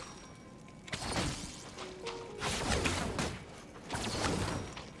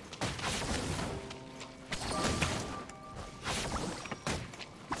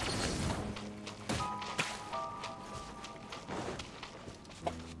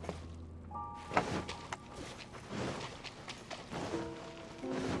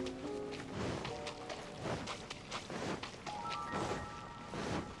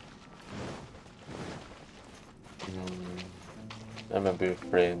 I'm a bit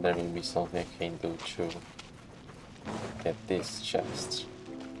afraid there may be something I can do to get this chest.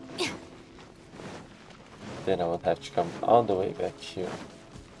 Then I would have to come all the way back here.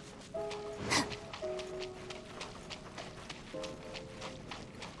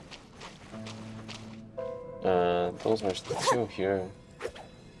 Those are still here.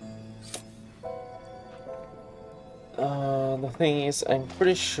 The thing is, I'm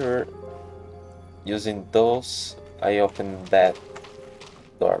pretty sure using those, I opened that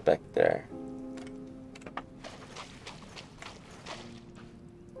door back there.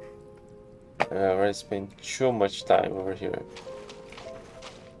 I already spent too much time over here.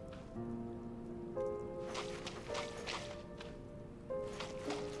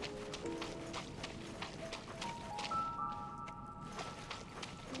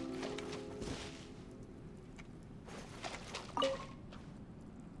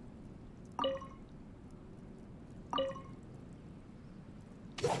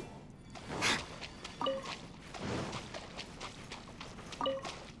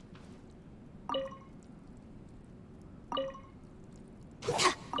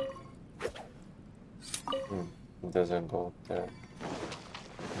 It doesn't go there.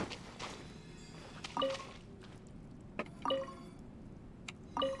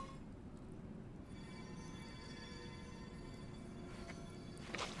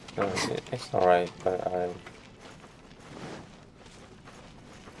 No, it's alright, but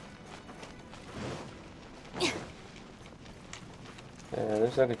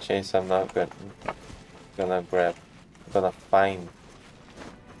there's like a chance I'm not gonna find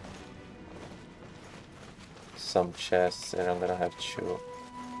some chests, and I'm gonna have to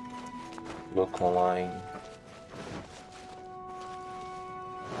look online.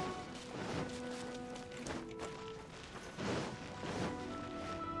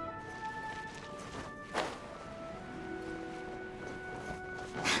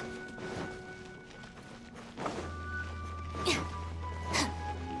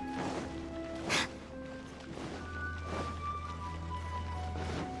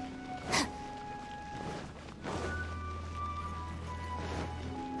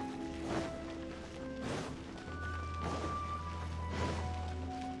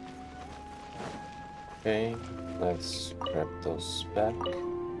 Okay, let's grab those back.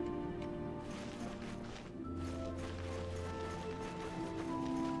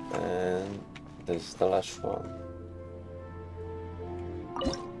 And this is the last one.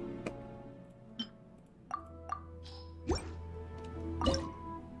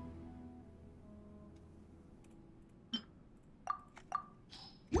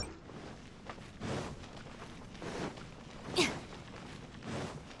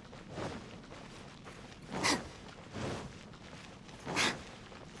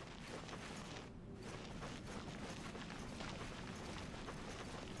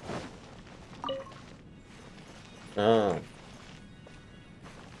 Oh.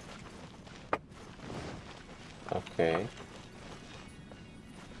 Okay.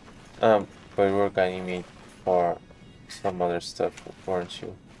 But you were guiding me for some other stuff, weren't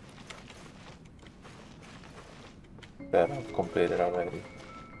you? That I've completed already.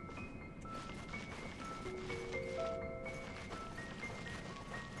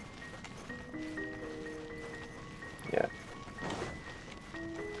 Yeah.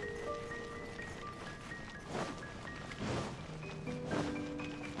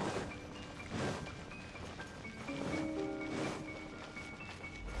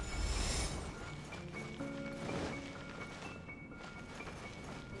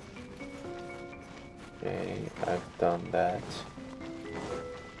 Okay, I've done that.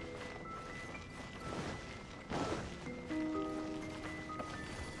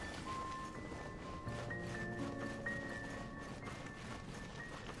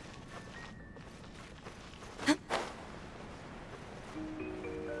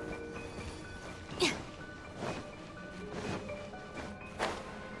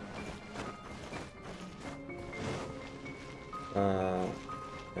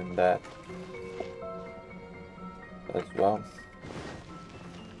 And that as well.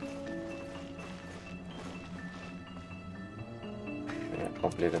 Yeah,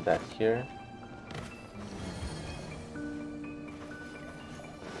 completed that here.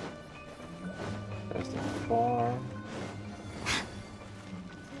 There's the farm.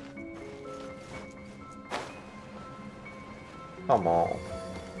 Come on.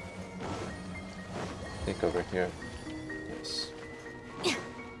 I think over here. Yes.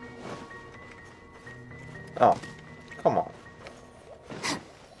 Oh, come on.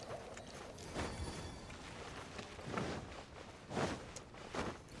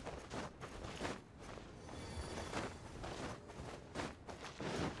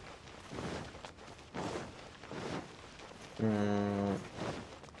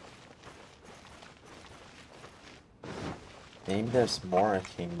 Maybe there's more I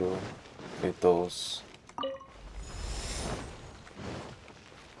can do with those.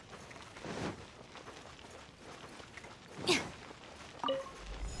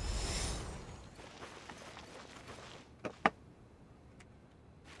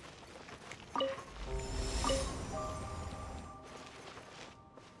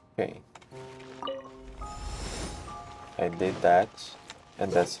 Okay. I did that,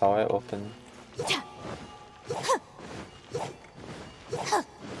 and that's how I open.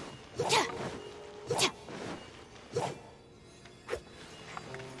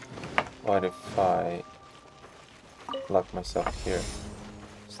 What if I lock myself here?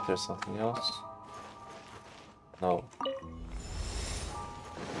 Is there something else? No.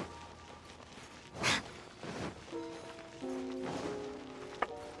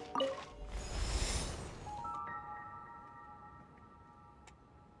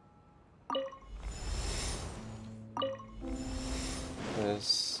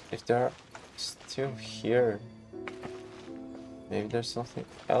 Because if they're still here, maybe there's something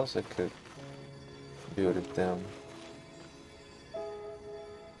else I could build with them.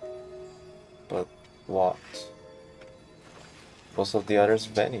 But what? Most of the others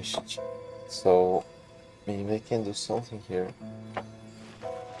vanished. So maybe I can do something here.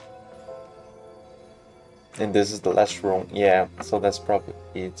 And this is the last room. Yeah, so that's probably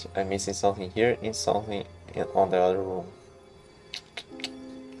it. I'm missing something here and something on the other room.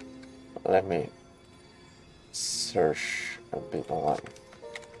 Let me search a bit online.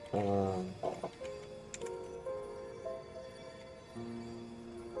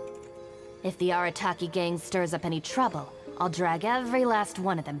 If the Arataki gang stirs up any trouble, I'll drag every last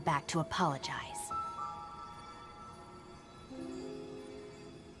one of them back to apologize.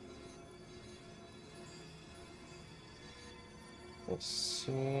 Let's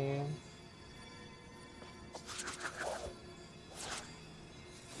see.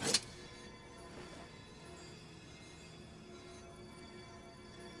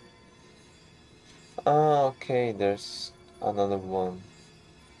 Ah, okay, there's another one.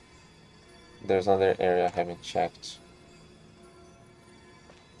 There's another area I haven't checked.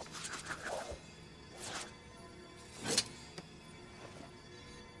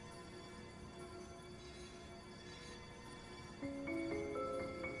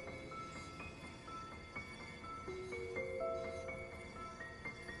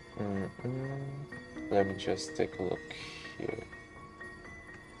 Let me just take a look here.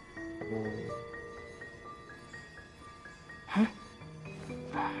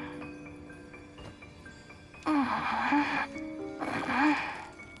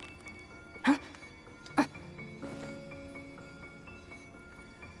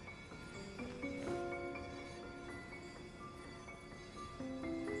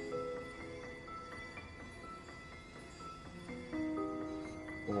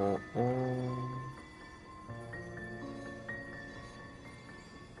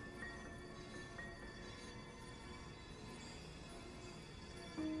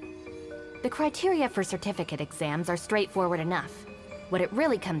 The criteria for certificate exams are straightforward enough. What it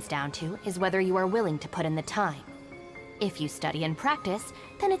really comes down to is whether you are willing to put in the time. If you study and practice,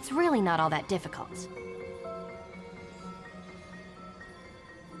 then it's really not all that difficult.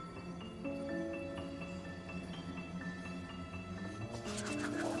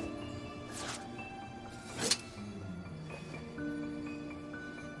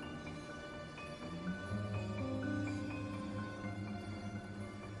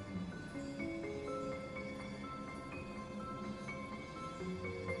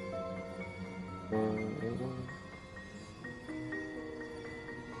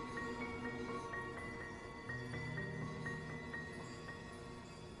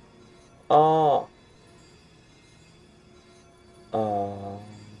 Oh.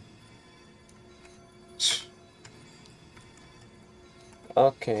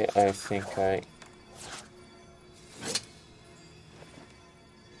 Okay, I think I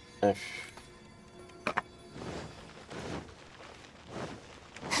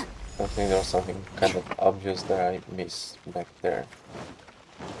think there was something kind of obvious that I missed back there.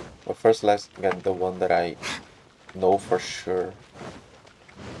 But first, let's get the one that I know for sure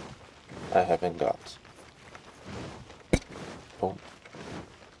I haven't got. Boom.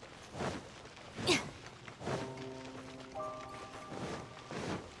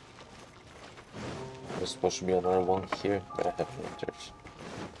 There's supposed to be another one here that I haven't entered.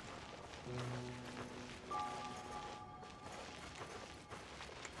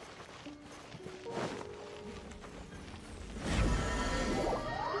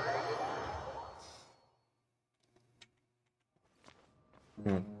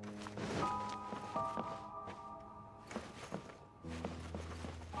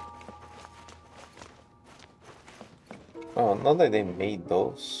 Oh, now that they made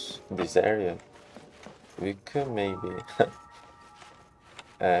those in this area, we could maybe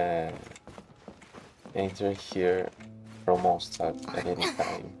enter here from outside at any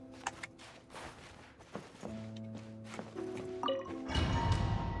time.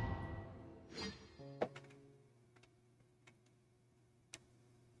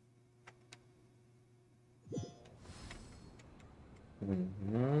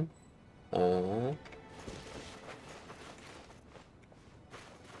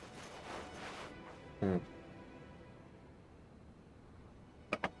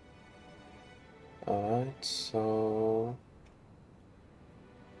 Alright, so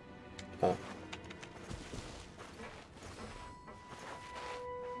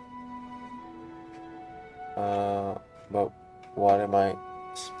but what am I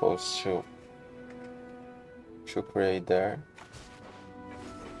supposed to create there?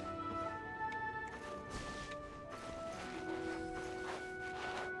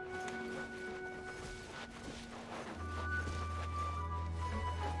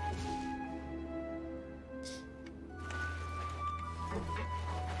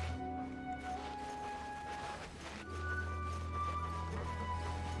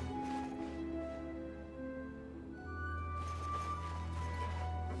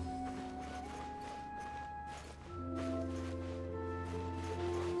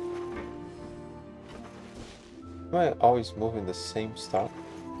 Am I always moving the same stuff?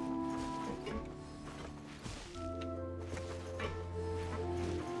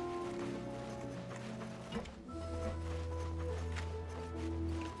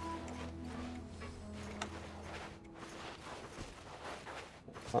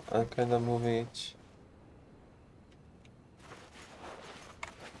 I'm kind of moving it.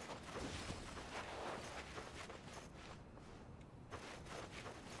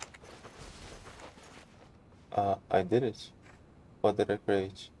 I did it. What did I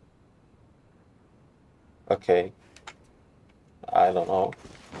create? Okay. I don't know.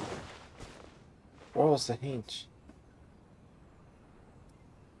 Where was the hint?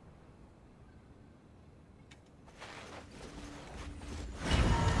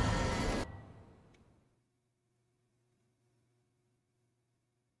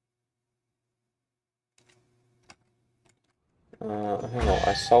 Hang on,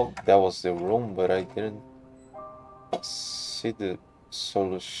 I saw that was the room, but I didn't see the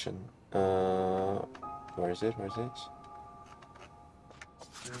solution. Where is it? Where is it?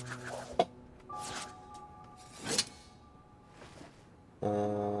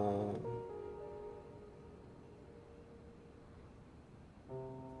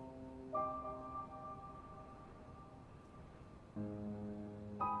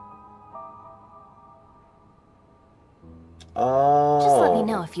 Just let me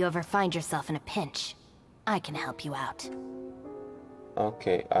me know if you ever find yourself in a pinch. I can help you out.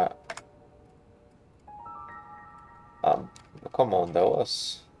 Okay, come on, that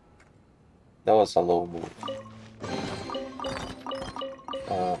was a low move.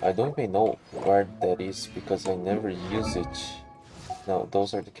 I don't even know where that is because I never use it. No,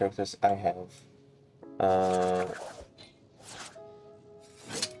 those are the characters I have.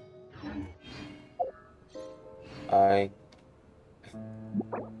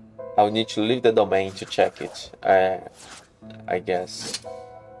 I'll need to leave the domain to check it. I guess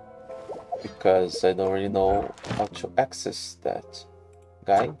because I don't really know how to access that.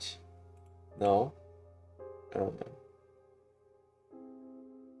 Guide? No.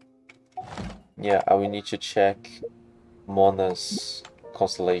 Yeah, I will need to check Mona's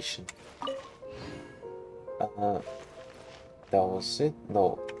constellation. That was it?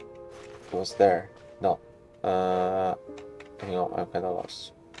 No. It was there. No. Hang on, I'm kinda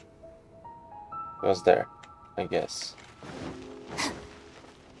lost. It was there, I guess.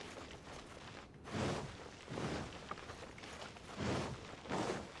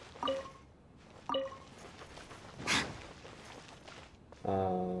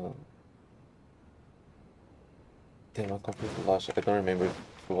 Damn, I'm completely lost. I don't remember if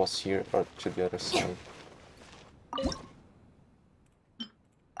it was here or to the other side.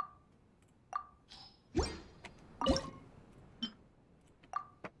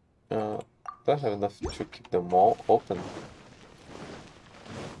 Don't have enough to keep them all open.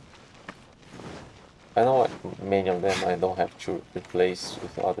 I know many of them I don't have to replace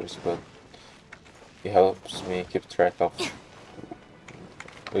with others, but it helps me keep track of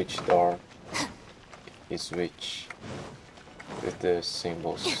which door is which with the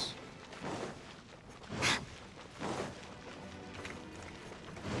symbols.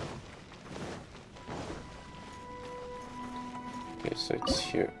 Okay, so it's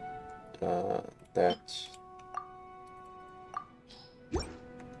here. That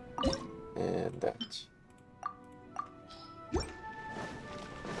and that.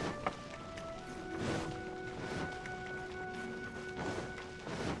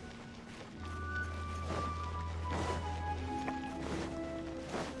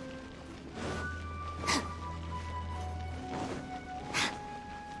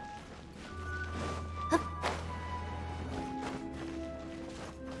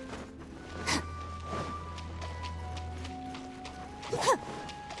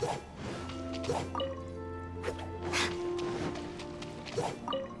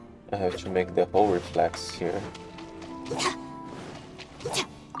 I have to make the whole reflex here.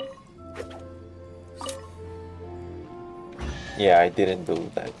 Yeah, I didn't do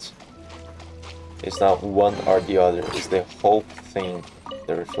that. It's not one or the other, it's the whole thing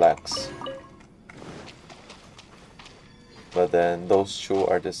that reflects. But then those two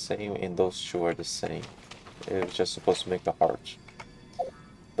are the same and those two are the same. It's just supposed to make a heart.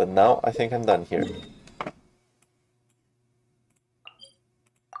 But now I think I'm done here.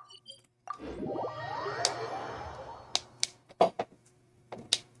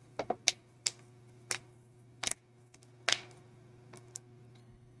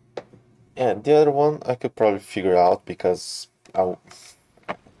 And the other one I could probably figure out because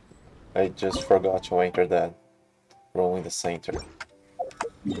I just forgot to enter that room in the center.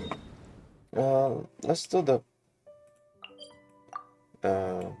 Let's do the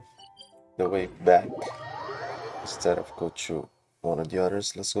way back instead of go to one of the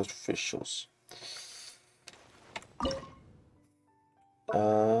others. Let's go to officials.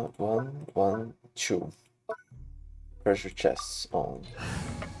 1, 1, 2. Treasure chests on.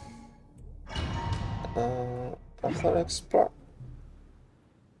 I thought I explored.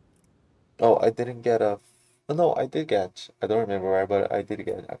 Oh, I didn't get a. Oh, no, I did get. I don't remember where, but I did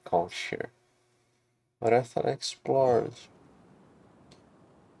get a conch here. But I thought I explored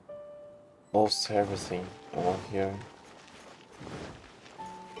most everything around here.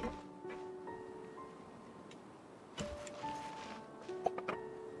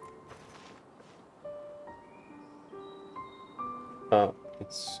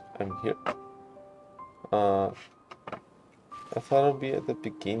 I'm here. I thought it'd be at the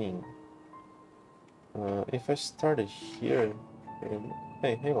beginning. If I started here,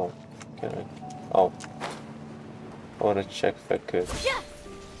 hey, hang on. Can I? Oh, I want to check if I could.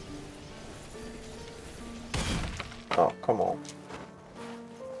 Oh, come on.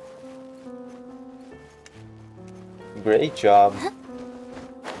 Great job.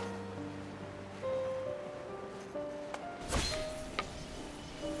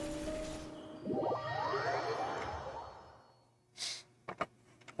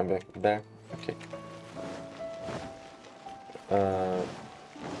 I'm back there. Okay.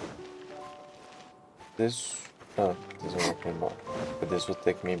 this doesn't work anymore. But this will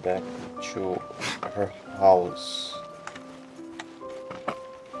take me back to her house.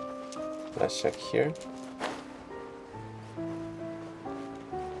 Let's check here.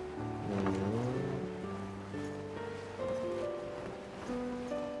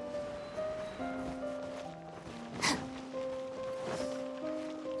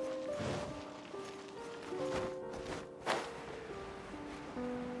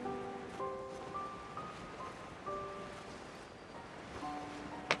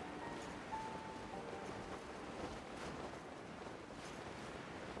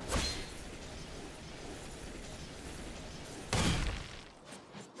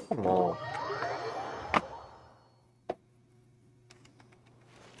 Come on.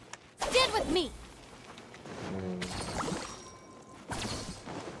 Stand with me.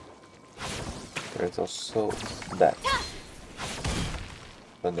 There's also that.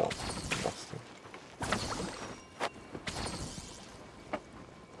 But no, nothing.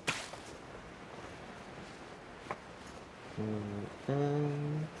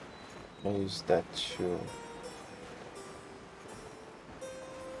 I'll use that too.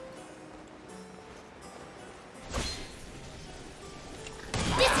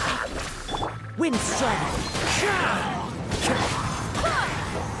 Wind strike!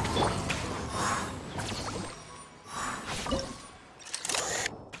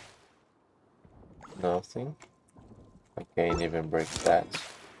 Nothing. I can't even break that.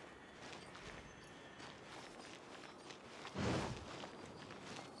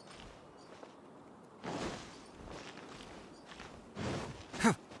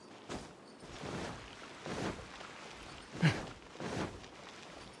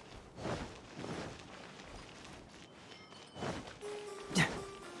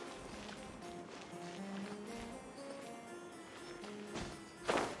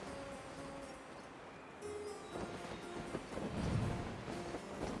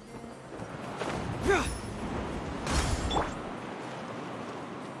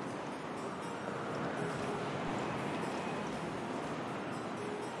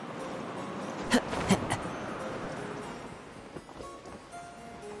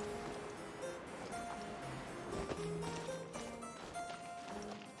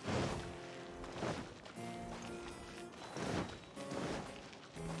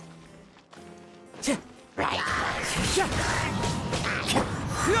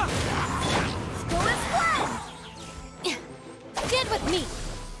 Stand with me.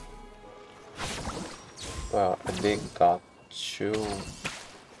 Well, I did got you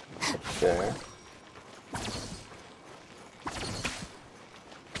up there.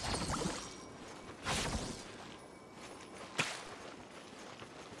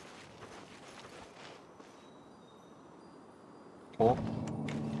 Oh.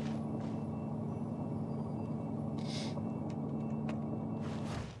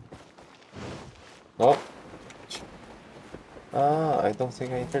 Oh. Ah, I don't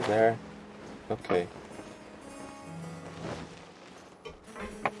think I entered there. Okay.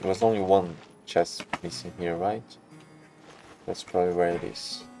 There was only one chest missing here, right? That's probably where it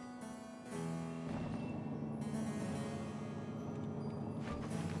is.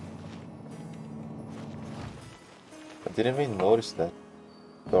 I didn't even notice that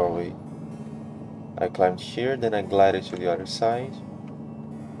doorway. I climbed here, then I glided to the other side.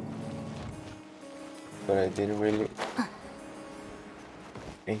 But I didn't really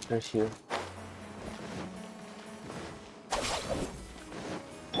enter here.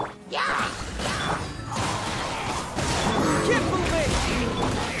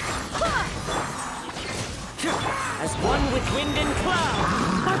 As one with wind and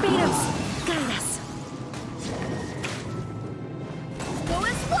cloud! Barbados, guide us. Go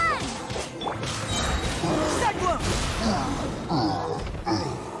as planned!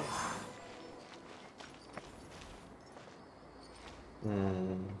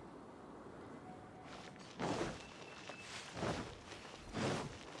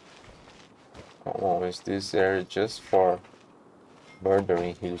 Oh, is this area just for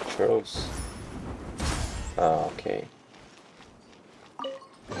murdering hill trolls? Ah, okay.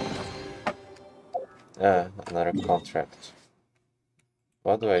 Ah, another contract.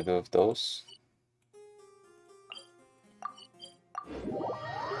 What do I do with those?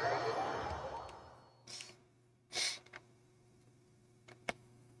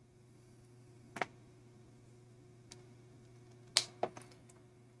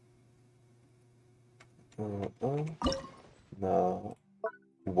 No,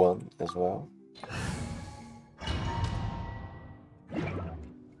 one as well.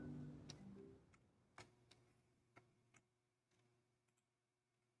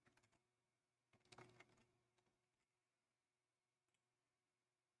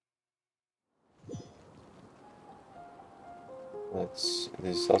 This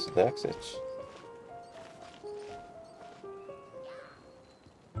is also the exit.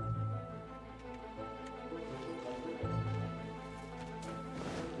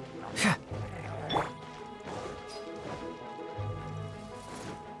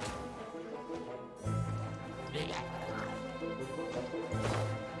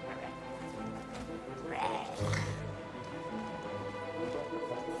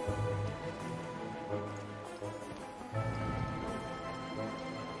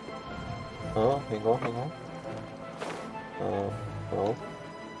 Oh, hang on, hang on. No.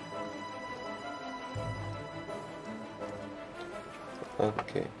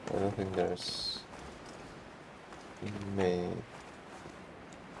 Okay, I don't think there's many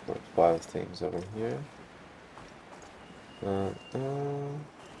worthwhile things over here.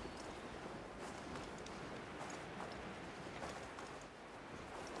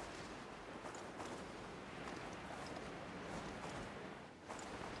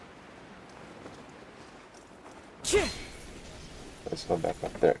 Let's go back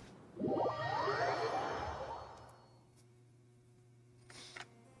up there.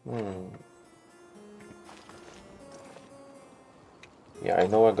 Yeah, I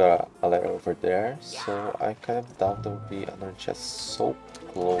know I got a letter over there, so I kind of doubt there will be another chest so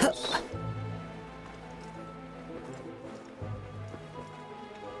close.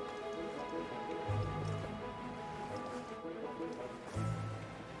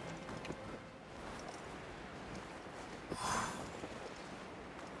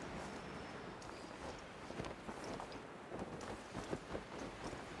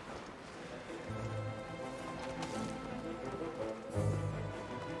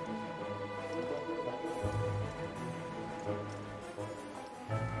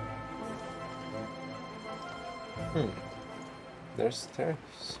 There's stairs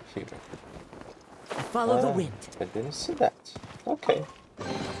here. Follow the wind. I didn't see that. Okay.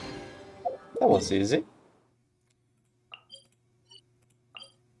 That was easy.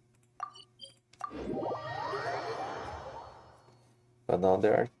 But now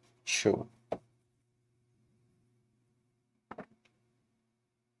there are two.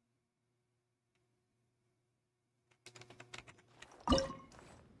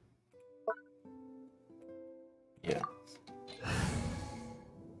 Yeah.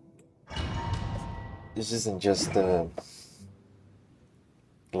 This isn't just the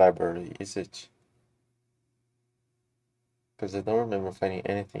library, is it? Because I don't remember finding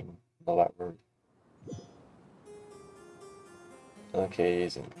anything in the library. Okay, it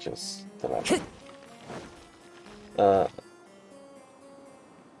isn't just the library.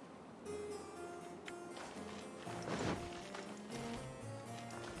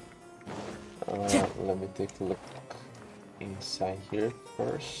 Let me take a look inside here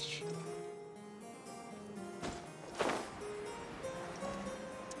first.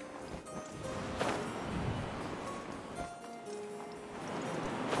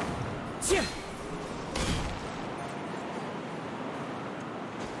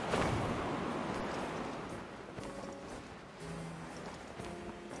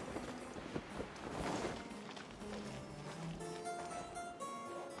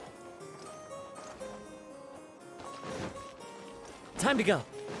 Time to go.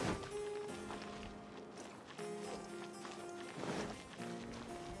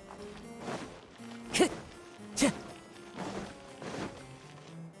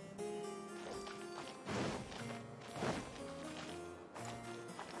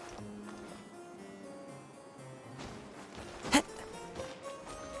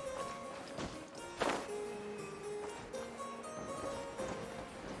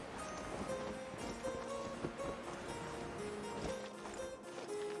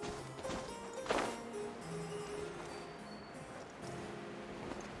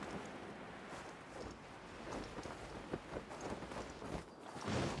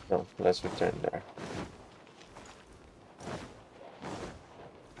 No, let's return there.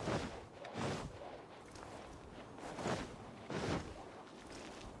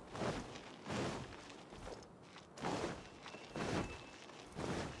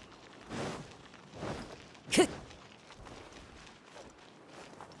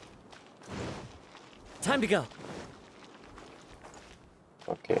 Time to go.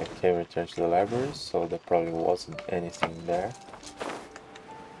 Okay, I can't return to the library, so there probably wasn't anything there.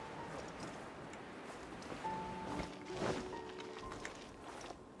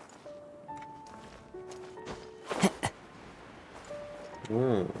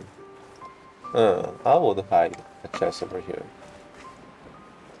 I would hide a chest over here.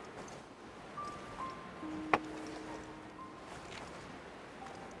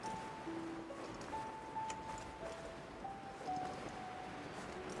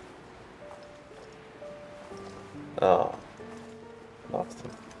 Oh,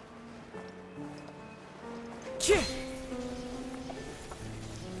 nothing.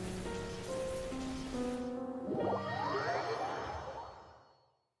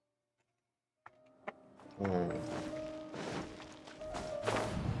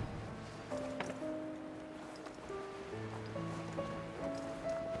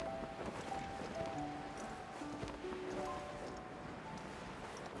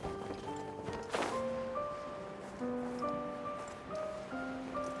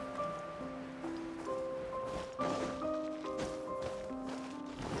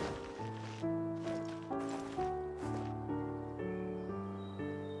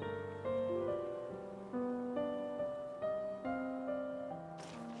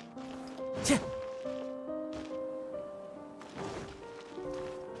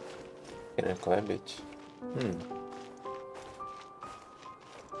 Can I climb it?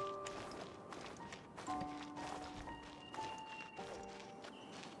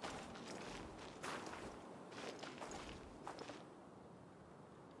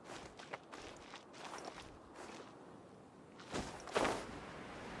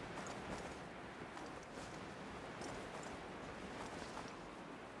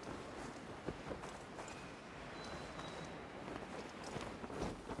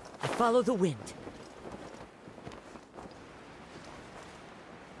 Follow the wind.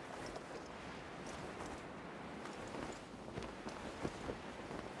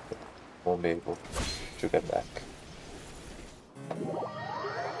 Won't be able to get back.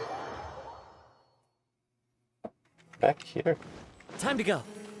 Back here. Time to go.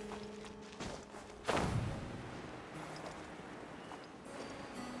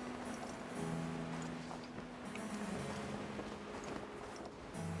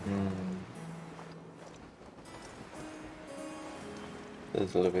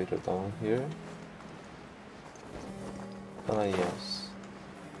 There's an elevator down here. Ah, yes.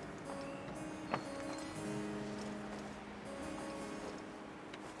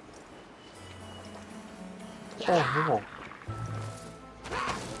 Oh, no.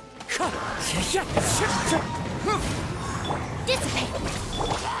 Dissipate!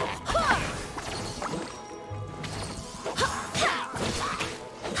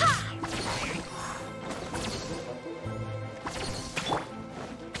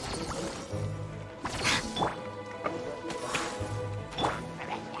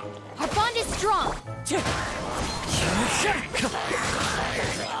 Our bond is strong!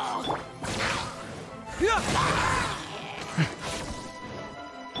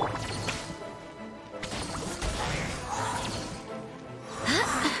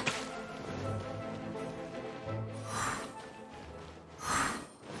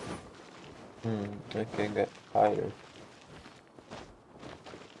 I can get higher.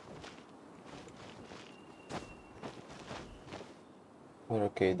 But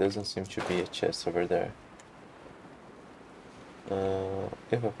okay, doesn't seem to be a chest over there.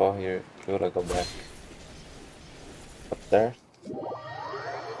 If I fall here, should I go back up there?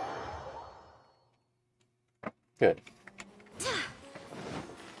 Good.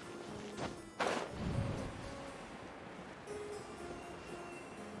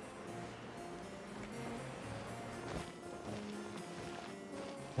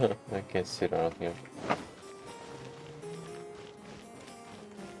 I can't sit around here.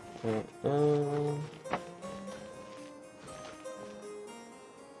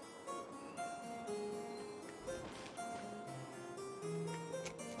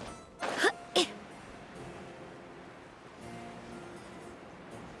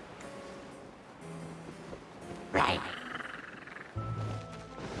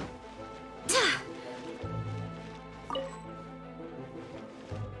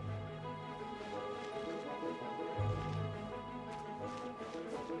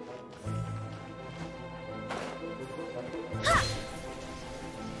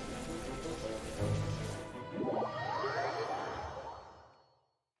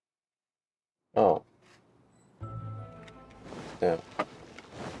 Oh. Damn.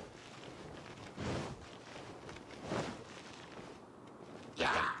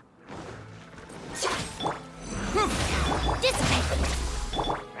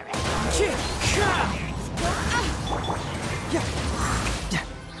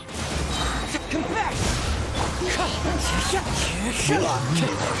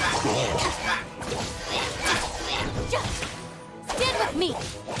 Stand with me!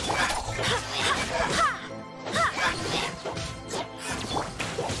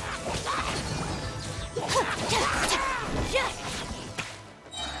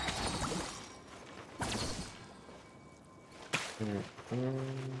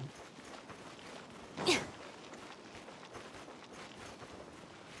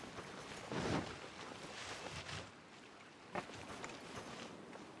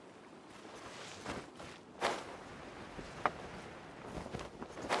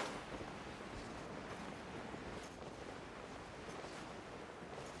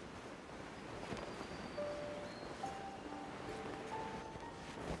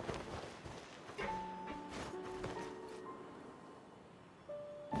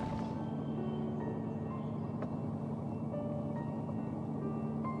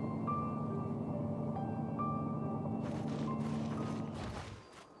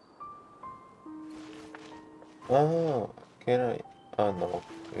 Oh, can I? Oh no,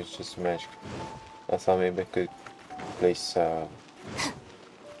 it's just magic. I thought maybe I could place a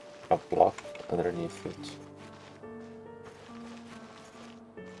block underneath it.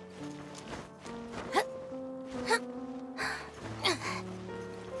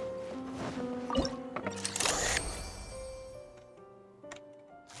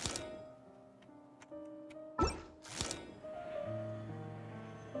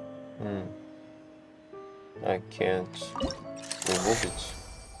 I can't remove it.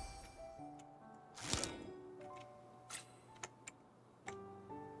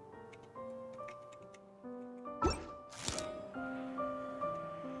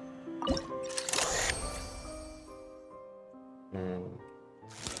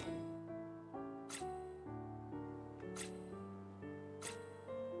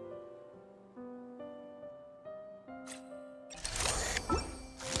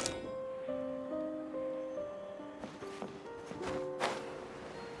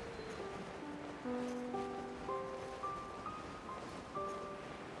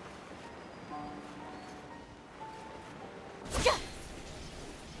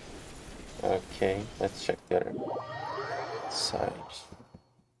 Okay, let's check the other side.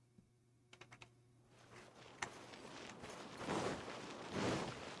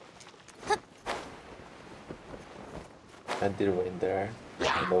 I did win there, and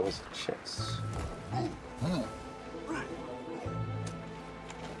that was a chest.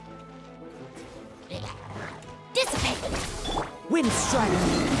 Dissipate! Wind Strider!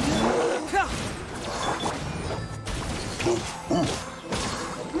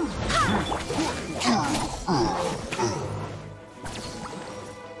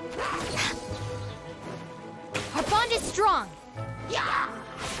 Our bond is strong!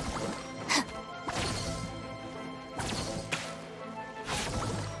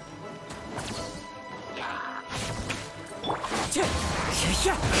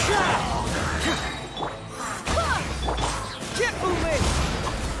 Get moving!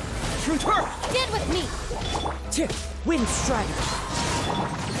 Shooter! Stand with me! Wind Strider!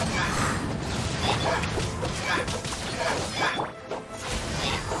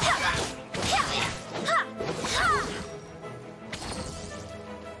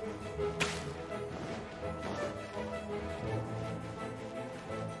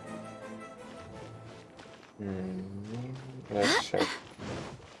 Let's check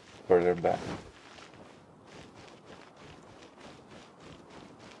further back.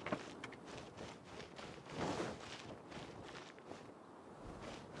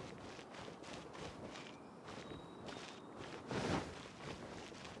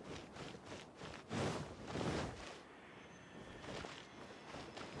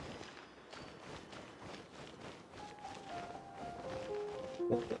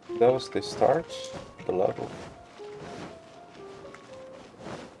 That was the start, the level.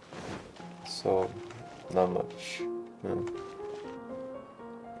 So, not much. No.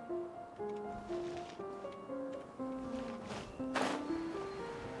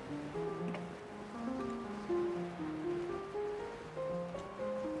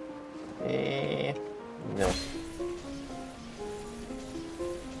 No.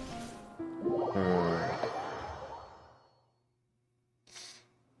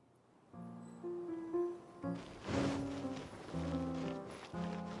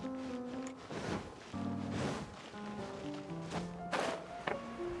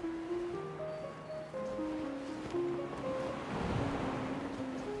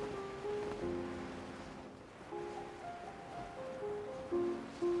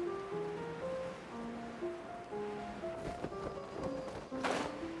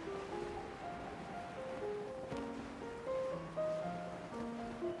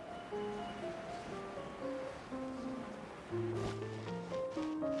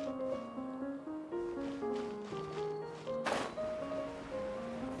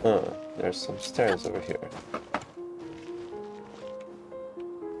 There's some stairs over here.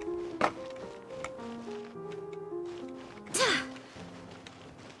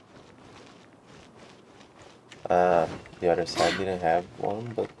 The other side didn't have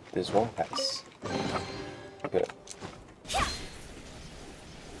one, but this one has. Good.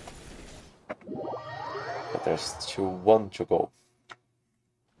 But there's still one to go.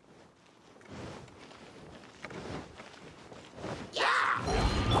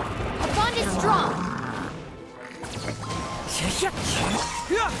 Our bond is strong!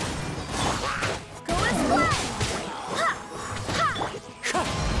 Go and play!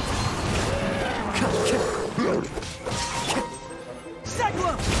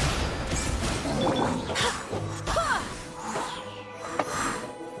 Cyclone!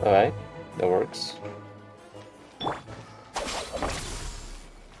 Alright, that works.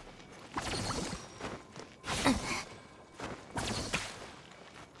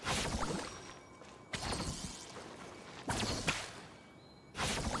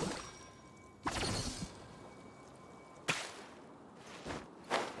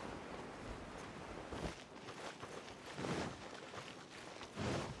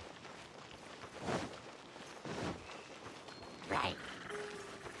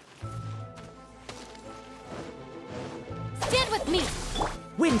 Me!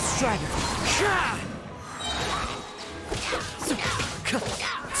 Wind Strider!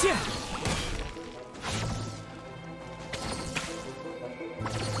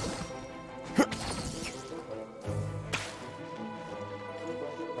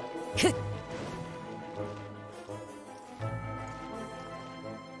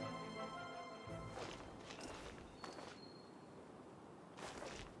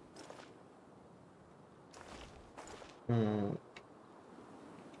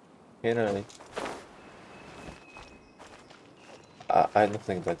 You know, I don't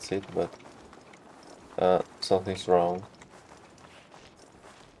think that's it, but something's wrong.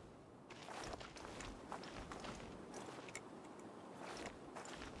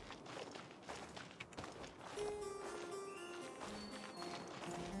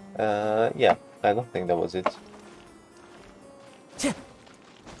 Yeah, I don't think that was it.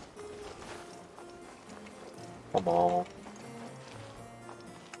 Come on.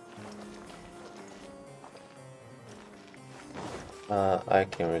 I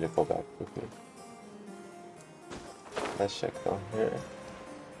can't really go back quickly. Let's check down here.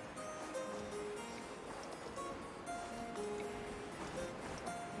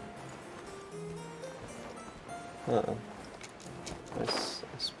 There's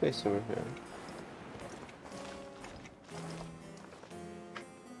a space over here.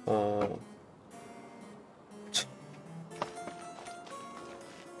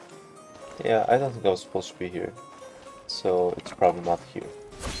 Yeah, I don't think I was supposed to be here, so it's probably not here.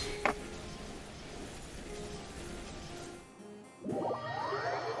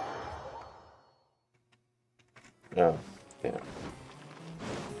 Oh, yeah.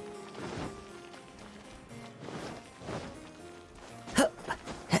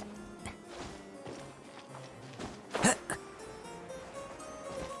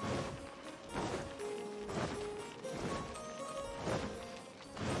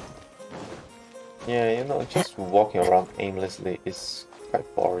 Yeah, you know, just walking around aimlessly is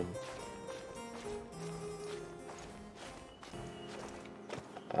quite boring.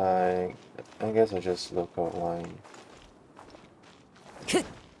 I guess I'll just look online.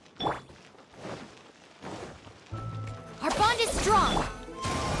 Our bond is strong!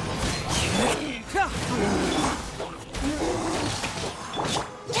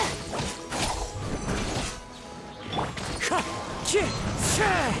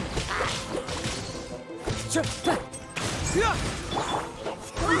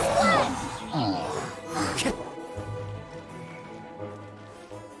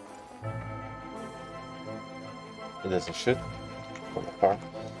 It doesn't shoot from apart.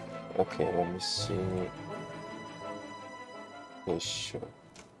 Okay, let me see. Yeah, sure.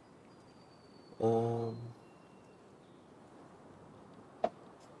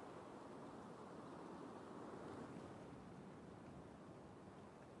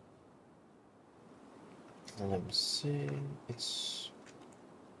 Let me see. It's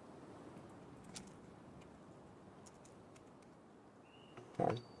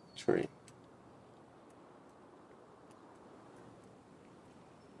part 3.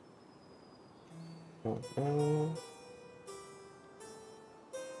 Oh.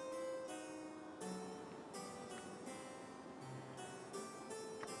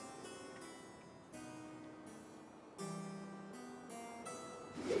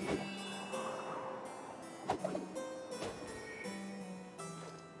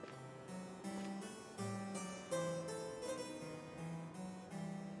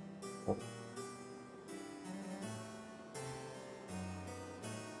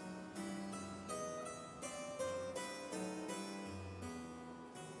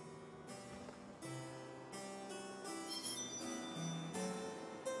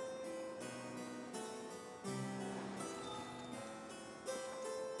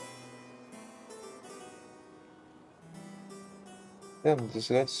 Damn, this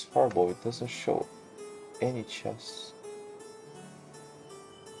guy's horrible. It doesn't show any chests.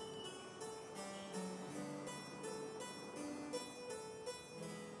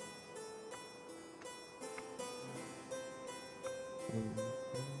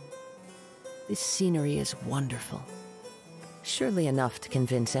 This scenery is wonderful. Surely enough to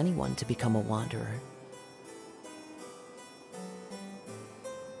convince anyone to become a wanderer.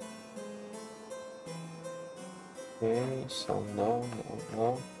 Okay, so no.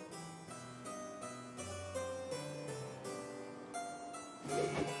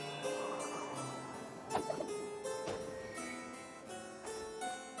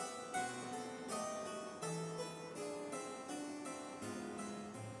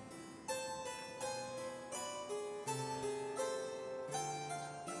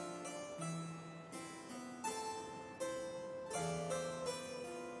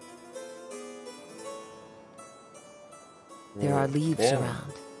 There are leaves Damn.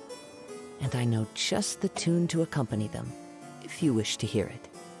 around, and I know just the tune to accompany them, if you wish to hear it.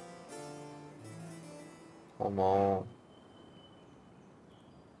 Come on.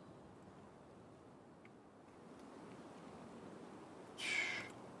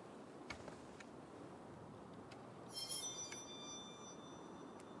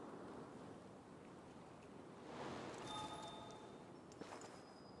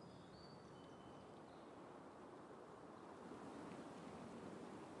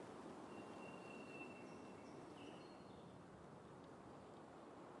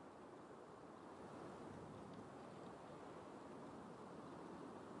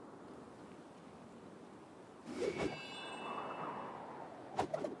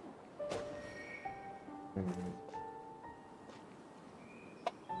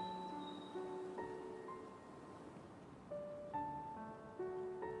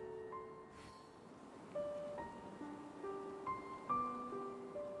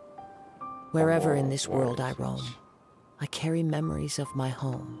 Wherever in this world I roam, I carry memories of my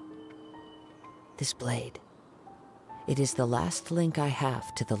home. This blade, it is the last link I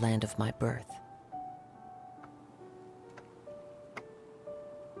have to the land of my birth.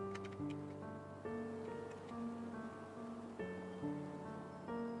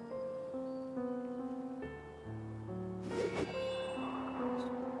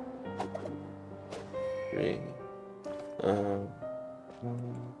 Three.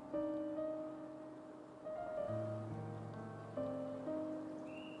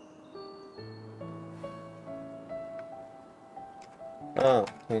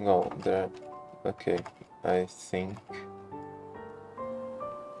 Hang on there. Okay, I think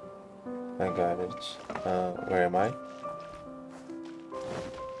I got it. Where am I?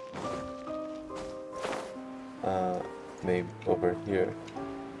 Maybe over here.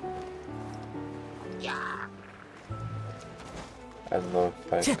 I don't know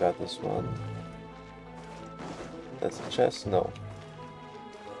if I got this one. That's a chest? No.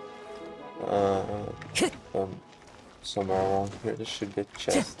 Somewhere around here there should be a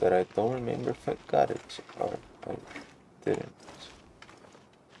chest that I don't remember if I got it or I didn't.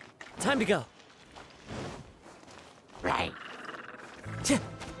 Time to go. Right.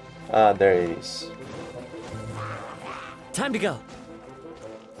 Ah, there it is. Time to go.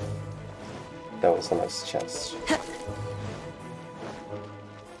 That was the last chest.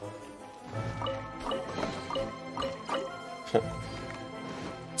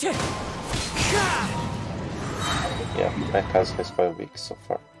 Yeah, my cask is quite weak so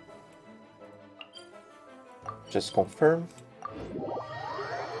far. Just confirm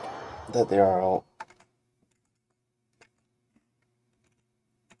that they are all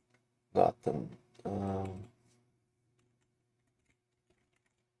gotten.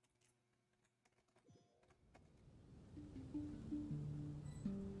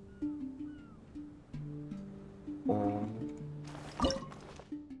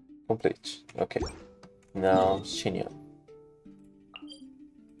 Complete. Okay. Now Shinya.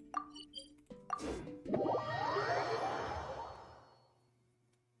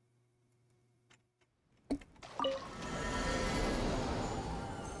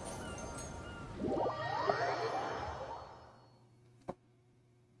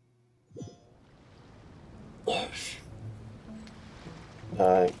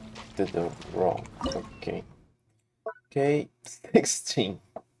 I did it wrong. Okay. Okay, 16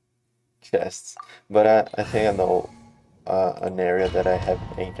 chests. But I think I know an area that I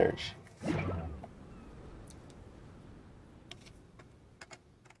haven't entered.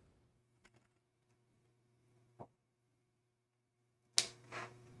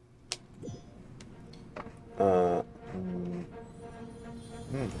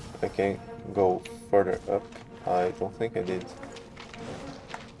 I can go further up. I don't think I did.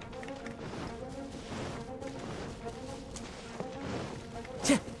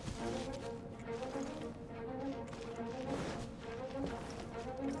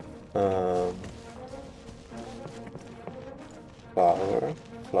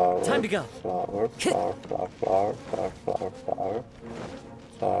 Flower. Time to go. Flower.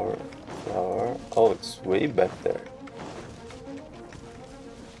 Oh, it's way back there.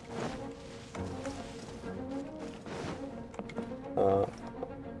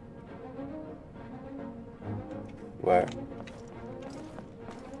 Where?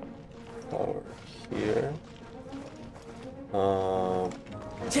 Flower here.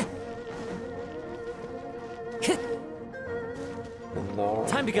 No,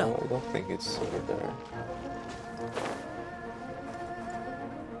 Time to go. no, I don't think it's over there.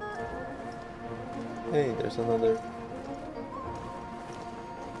 Hey, there's another.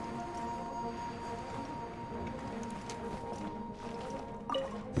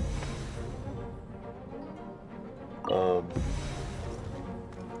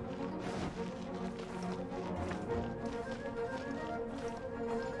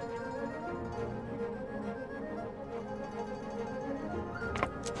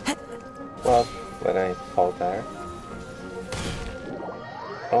 up when I fall there.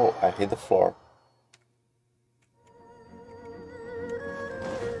 Oh, I hit the floor.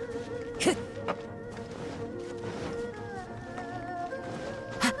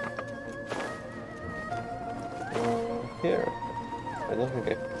 Here. I don't think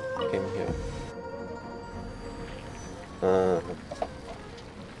I came here.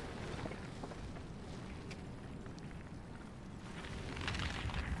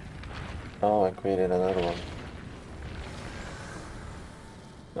 Oh, I created another one.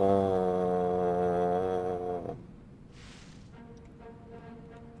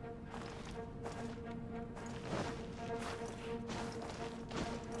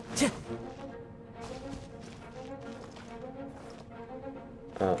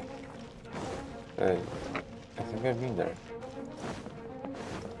 I think I've been there.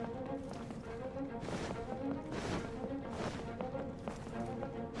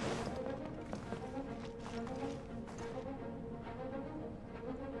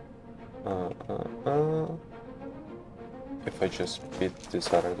 If I just beat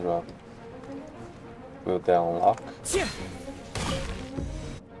this other drop, will they unlock?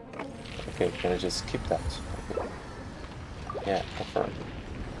 Okay, can I just skip that? Okay. Yeah, confirm.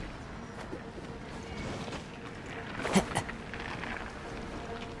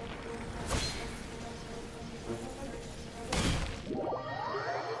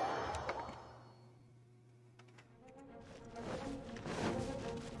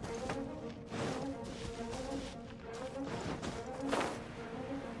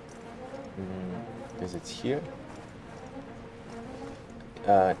 Is it here?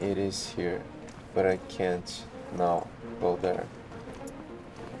 It is here, but I can't now go there.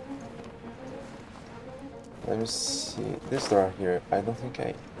 Let me see. This door here, I don't think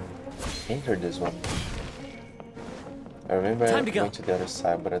I entered this one. I remember I went to the other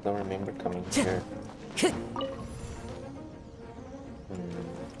side, but I don't remember coming here.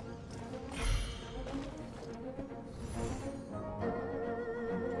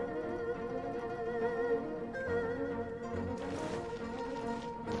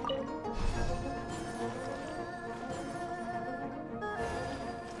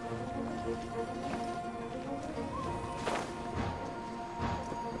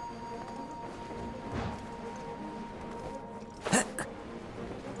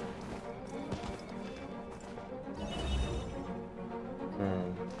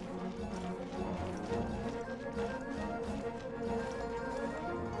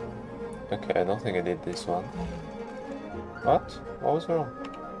 Okay, I don't think I did this one. What? What was wrong?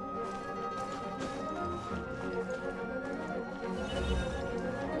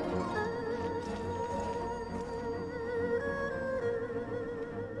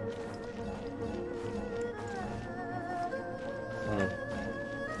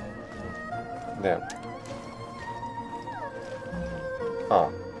 There.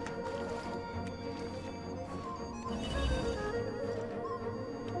 Oh.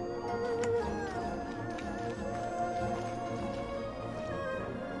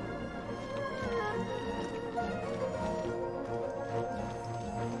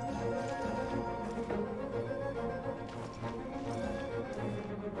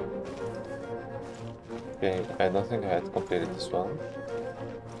 Okay, I don't think I had completed this one.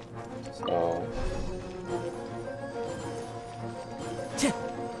 So...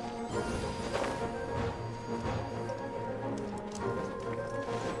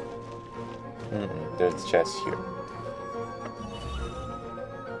 there's chest here.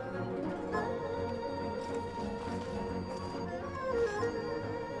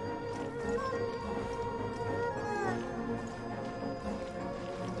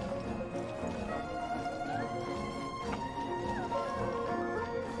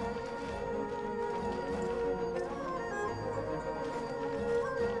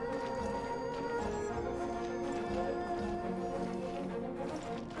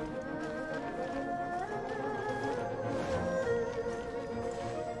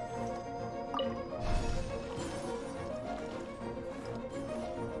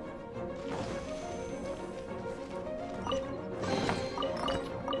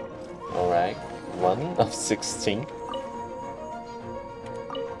 Alright, 1 of 16.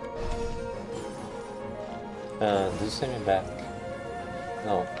 Does it send me back?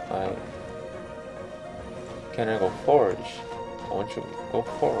 No, Can I go forward? I want you to go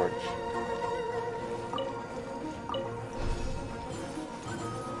forward.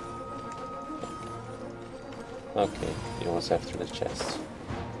 Okay, it was after the chest.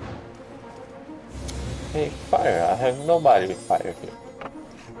 Hey, fire! I have nobody with fire here.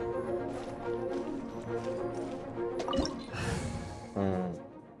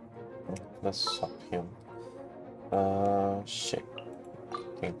 Let's swap him. Shit.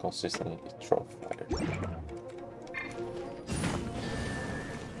 Can consistently throw fighter.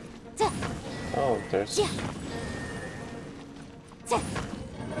 Oh, there's...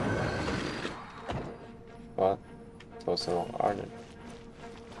 What? That was the wrong order.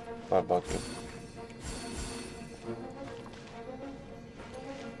 What about you?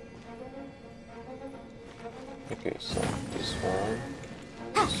 Okay, so this one,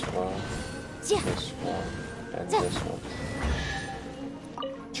 and this one.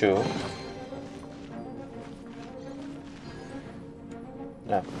 2.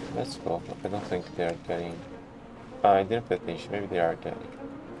 Yeah, let's go. I don't think they are getting... I didn't pay attention. Maybe they are getting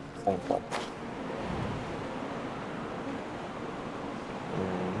phone calls.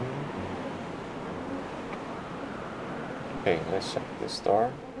 Okay, let's check this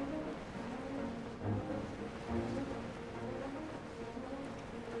door.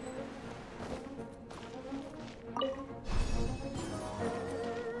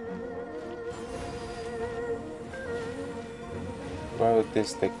 Where would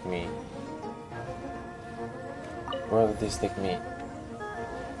this take me? Where would this take me?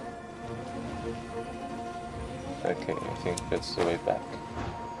 Okay, I think that's the way back.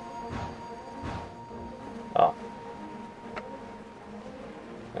 Oh.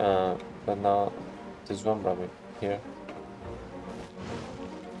 But now there's one brought me here.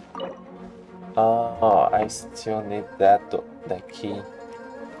 Oh, I still need that key.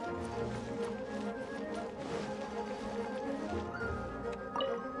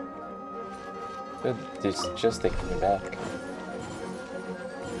 Dude, this just taking me back.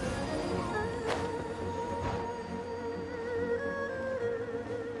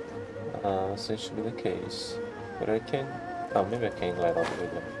 Seems to be the case. But I can... Oh, maybe I can glide all the way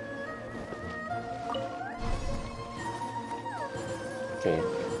there. Okay.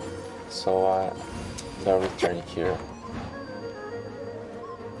 So, I'm gonna return here.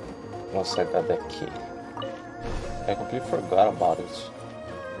 Once I got that key. I completely forgot about it.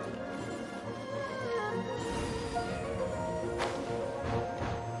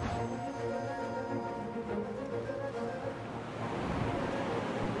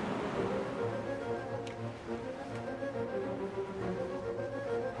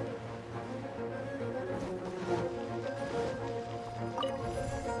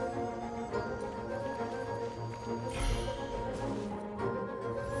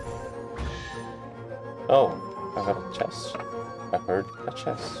 Oh, I got a chest. I heard a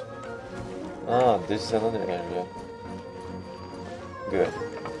chest. Ah, this is another area. Good.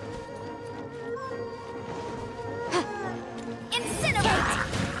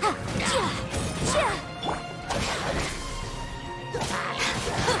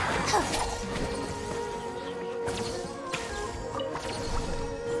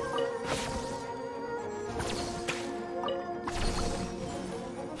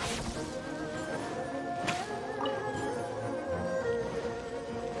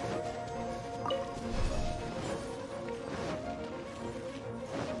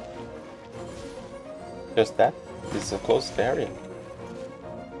 Just that? This is a closed area.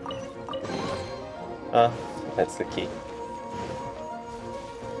 Ah, that's the key.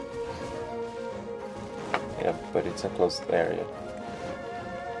 Yeah, but it's a closed area.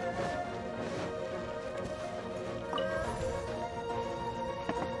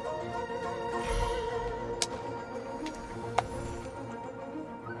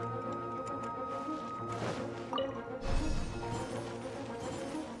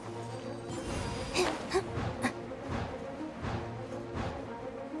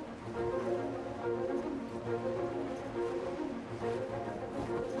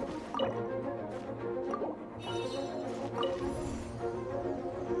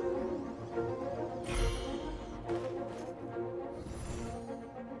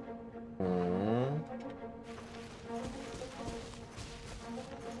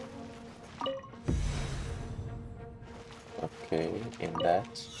 Okay, in that.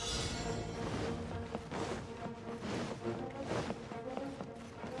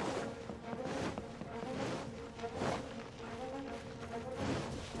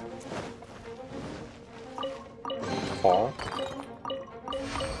 Four.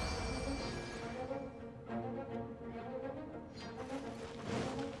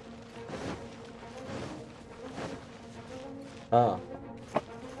 Ah.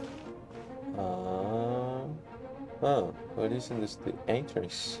 Oh, what isn't this the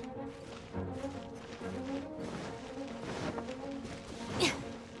entrance?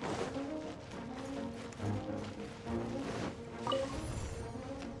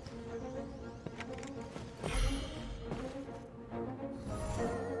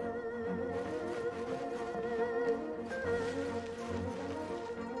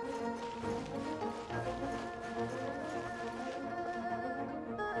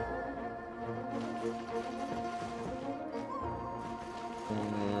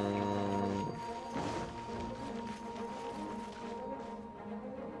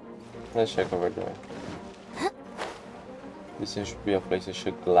 Let's check over there. This seems to be a place I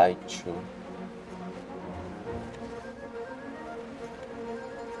should glide to.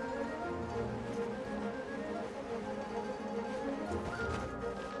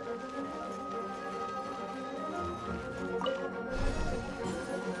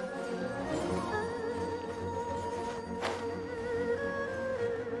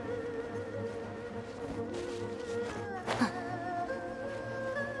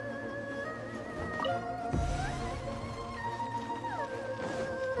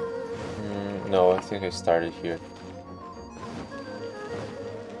 No, I think I started here.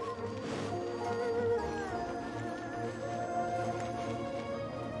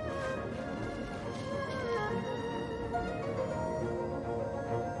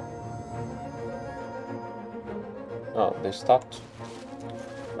 Oh, they stopped.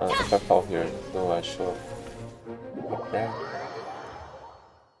 If I fall here, do I show up there?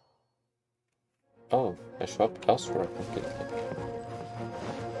 Oh, I show up elsewhere completely.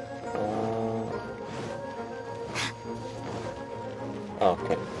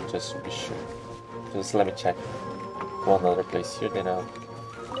 Okay, just to be sure. Just let me check one other place here, then I'll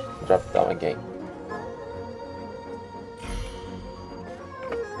drop down again.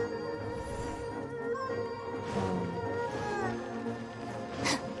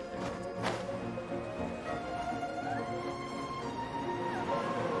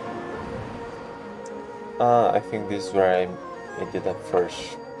 I think this is where I did the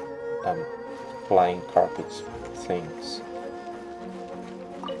first flying carpet things.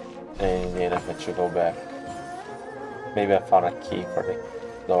 And then I had to go back. Maybe I found a key for the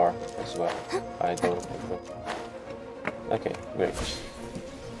door as well. I don't remember. Okay, great.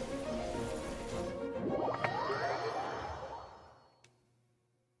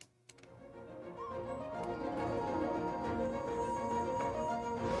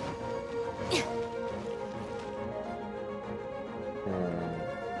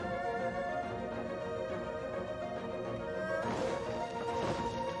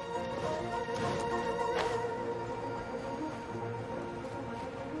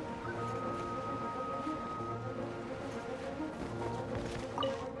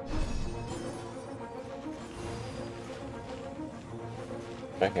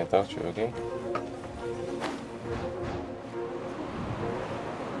 I can talk to you again.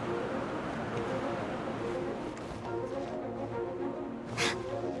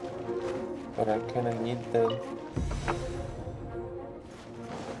 But I kinda need them.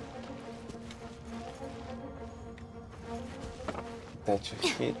 That you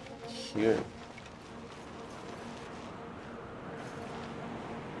hit here.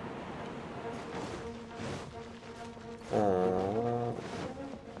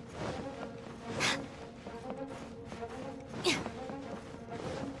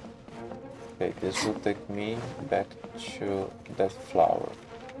 Okay, this will take me back to that flower.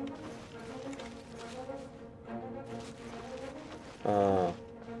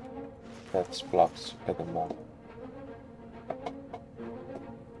 That's blocked at the moment.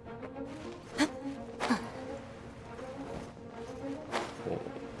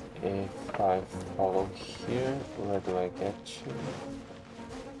 Okay, if I follow here, where do I get to?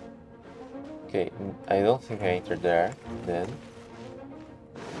 Okay, I don't think I entered there then.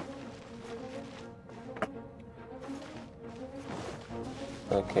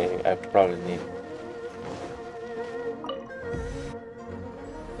 Okay, I probably need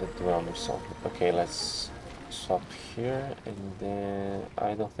a drum or something. Okay, let's stop here, and then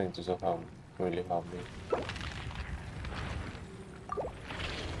I don't think this will really help me.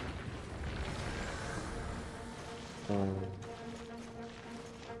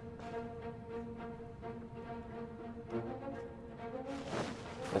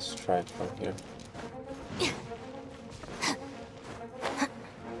 Let's try it from here.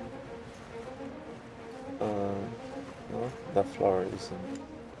 No, the flower isn't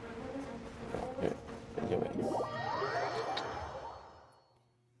here. Anyway.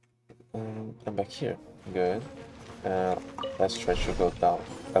 I'm back here. Good. Let's try to go down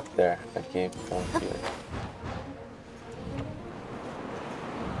up there again from here.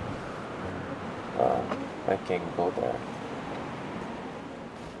 I can't go there.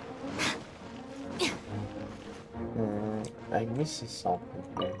 I'm missing something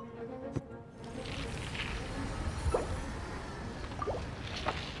here.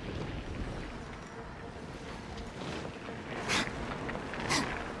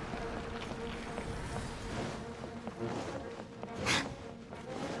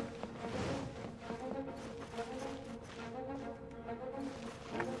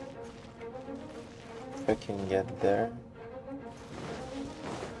 If I can get there.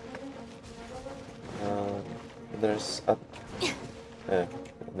 there's a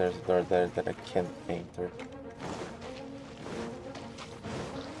there's a door there that I can't enter.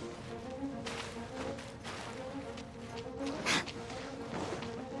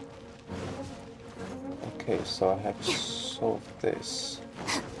 Okay, so I have to solve this.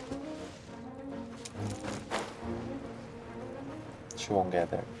 She won't get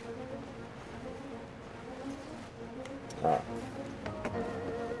there. Ah.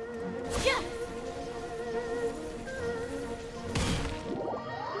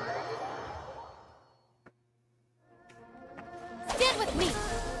 Stand with me.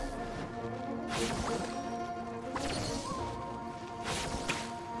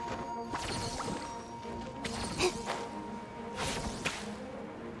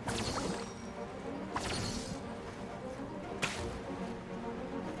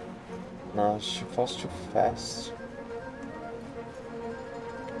 No, she falls too fast.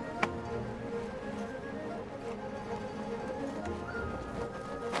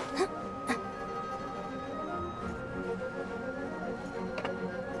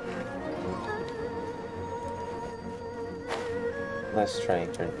 Let's try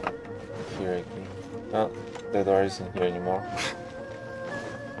enter here again. Oh, the door isn't here anymore.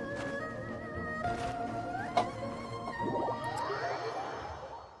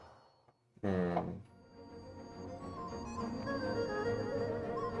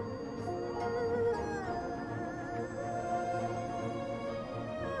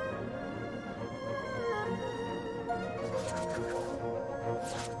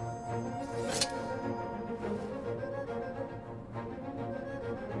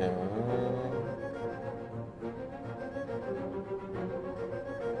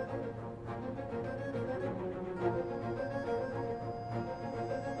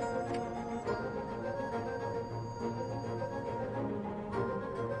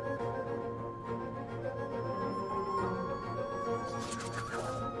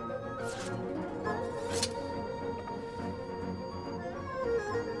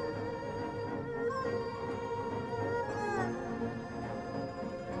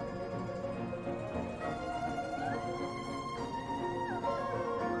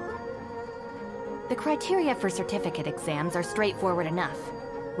 The criteria for certificate exams are straightforward enough.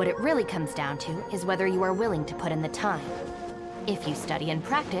 What it really comes down to is whether you are willing to put in the time. If you study and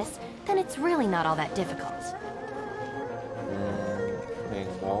practice, then it's really not all that difficult.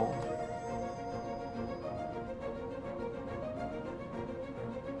 Bingo.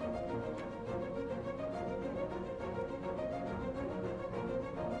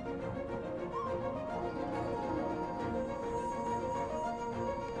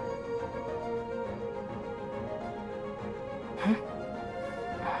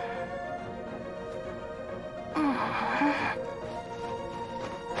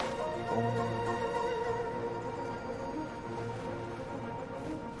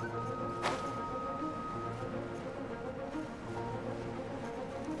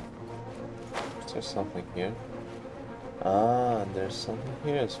 Is there something here? Ah, there's something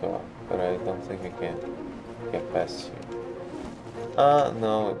here as well, but I don't think I can get past here. Ah,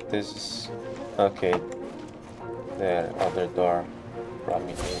 no, this is... okay. The other door brought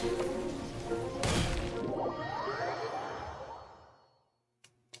me here.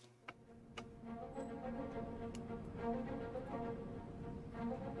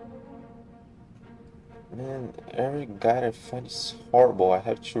 Man, every guide I find is horrible. I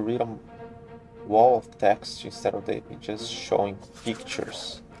have to read a wall of text instead of they just showing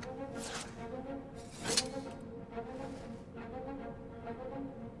pictures.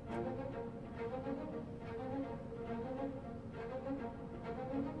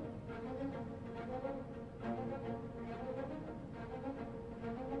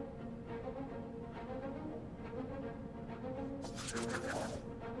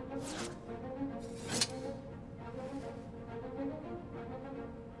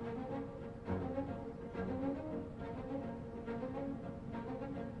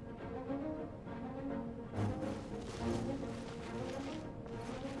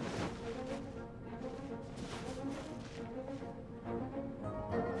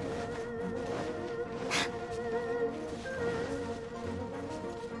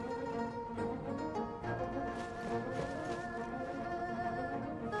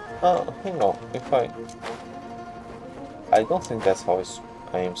 Oh, hang on, if I don't think that's how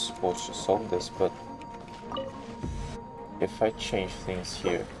I am supposed to solve this, but if I change things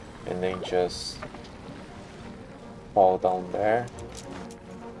here and then just fall down there,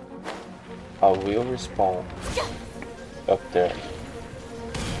 I will respawn up there.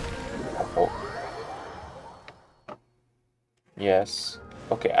 Oh. Yes,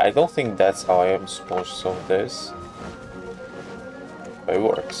 Okay, I don't think that's how I am supposed to solve this. But it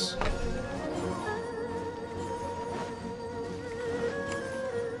works.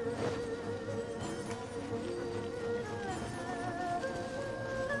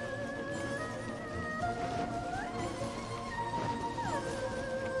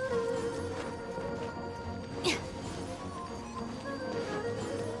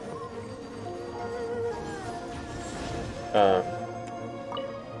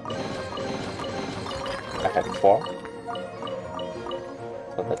 I had 4.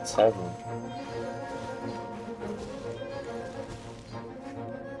 So that's 7.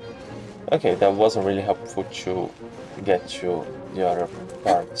 Okay, that wasn't really helpful to get to the other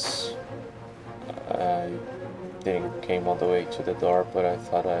parts. I didn't came all the way to the door, but I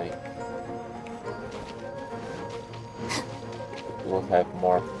thought I will have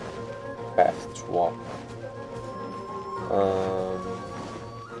more path to walk.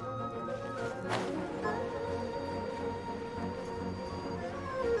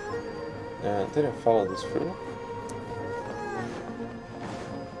 Didn't follow this through.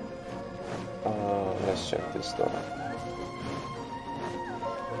 Let's check this door.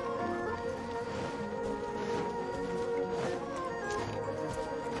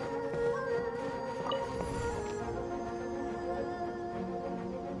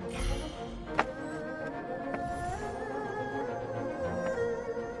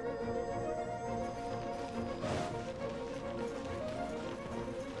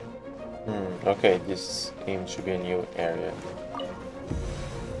 Okay, this seems to be a new area.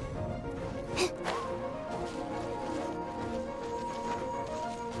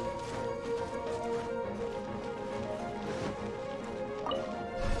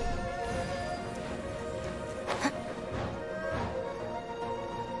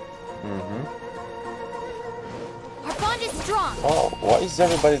 Our bond is strong. Oh, why is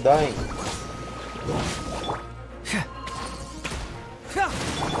everybody dying?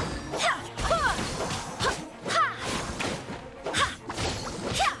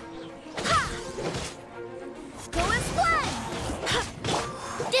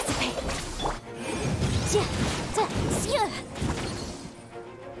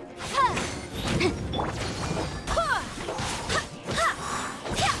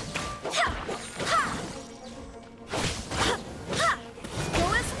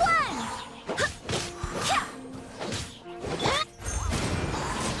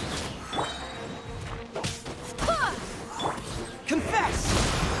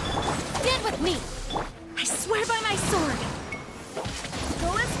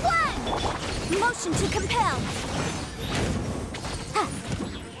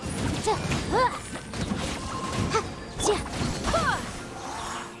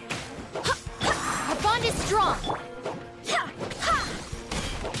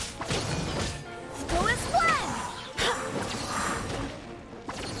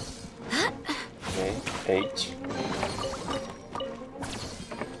 H.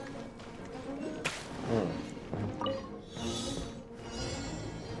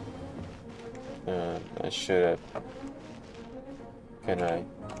 I should have. Can I?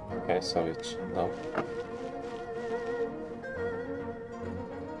 Okay, so it's no.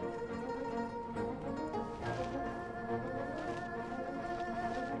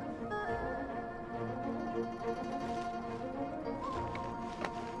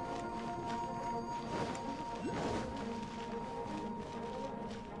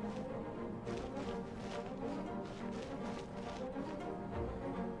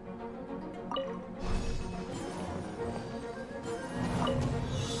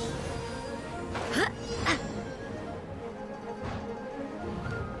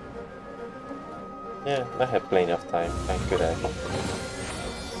 Yeah, I have plenty of time. I could have.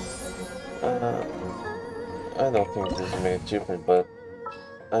 I don't think this is made different, but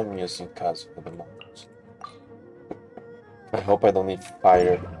I'm using Kazu at the moment. I hope I don't need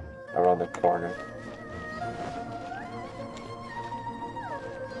fire around the corner.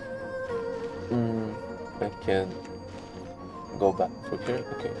 I can go back through here.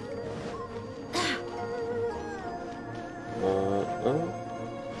 Okay.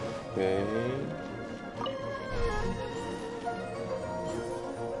 Okay.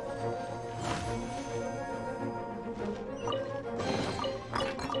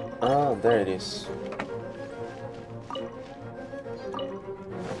 Ah, there it is.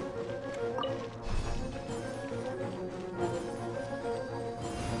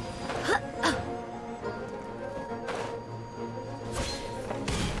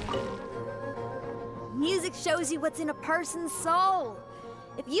 Music shows you what's in a person's soul.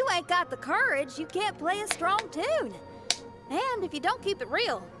 If you ain't got the courage, you can't play a strong tune. And if you don't keep it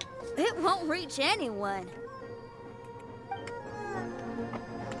real, it won't reach anyone.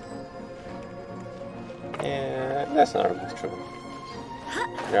 Yeah, that's not really true.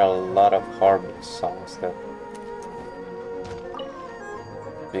 There are a lot of harmony songs that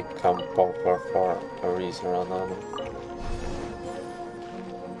become popular for a reason or another.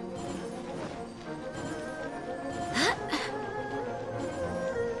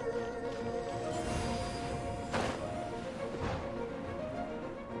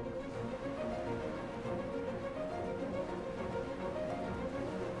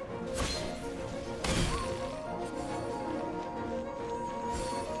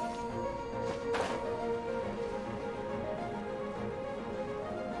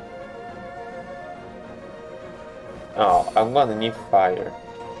 Oh, I'm gonna need fire.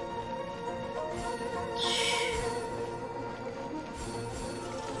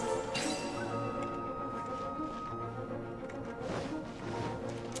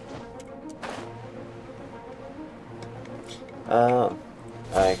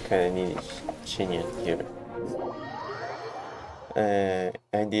 I kinda need Chinian here.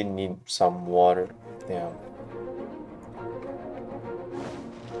 I did need some water. Yeah.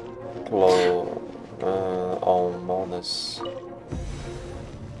 On Mona's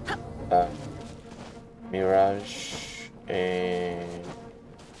Mirage, and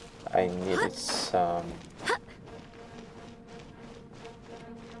I needed some.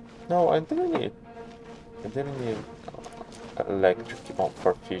 No, I didn't need electric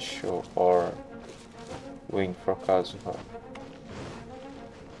for Fishu or wind for Kazuha.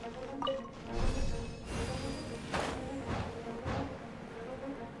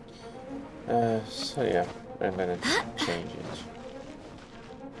 So yeah, I'm gonna change it.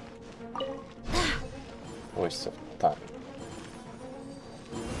 Waste of time.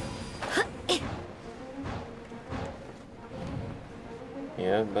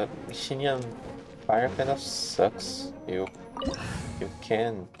 Yeah, but Shinyan fire kind of sucks. You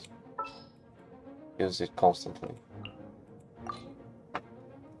can't use it constantly.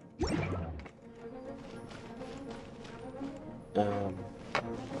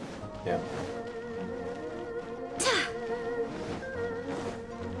 Yeah.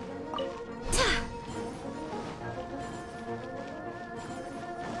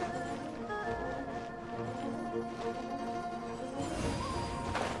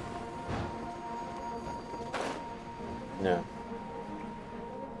 No.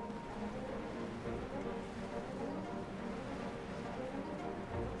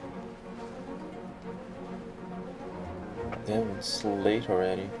 Damn, it's late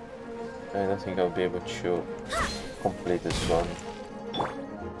already. I don't think I'll be able to complete this one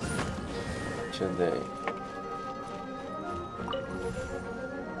today.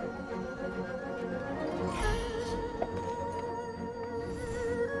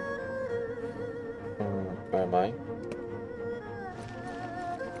 Where am I?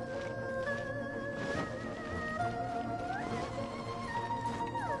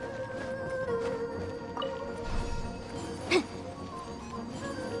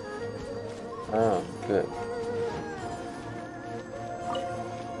 Oh, good.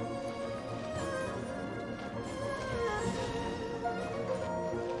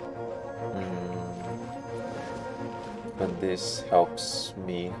 But this helps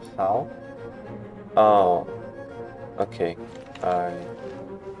me how? Oh, okay.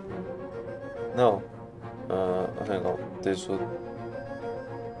 No. Hang on. This would.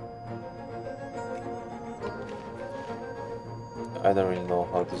 I don't really know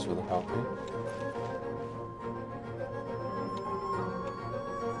how this would help me.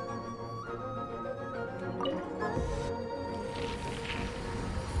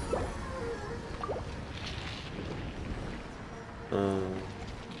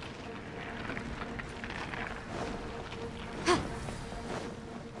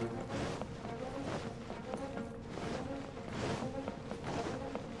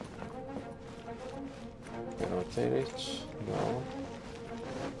 Rotate it? No.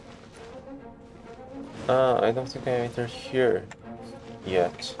 I don't think I entered here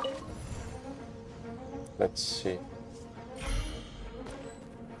yet. Let's see.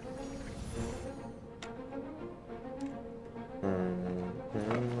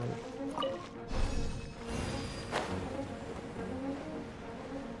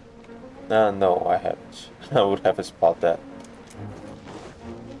 No, I haven't. I would have spotted that.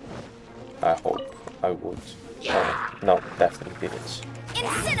 I hope I would. No, definitely didn't.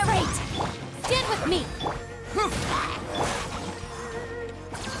 Incinerate! Stand with me!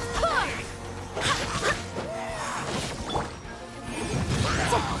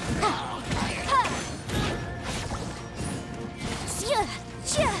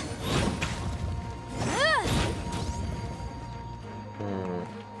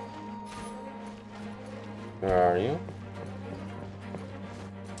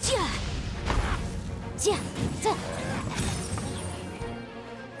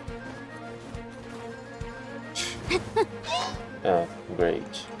 Oh, great.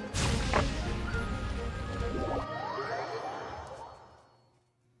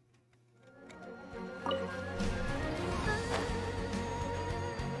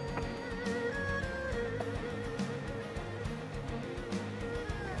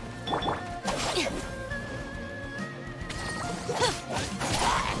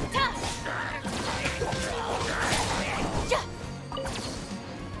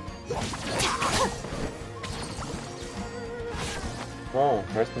 Oh,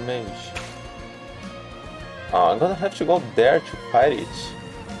 where's the mage? Oh, I'm gonna have to go there to fight it.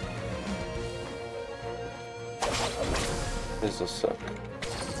 This will suck.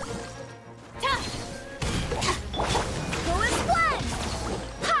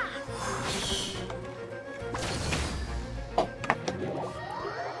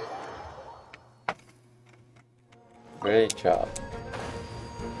 Great job.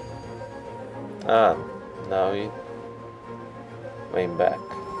 Ah, now we went back.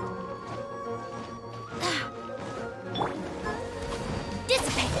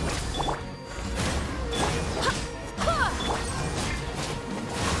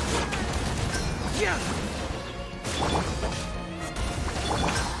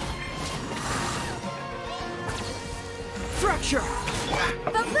 Fracture!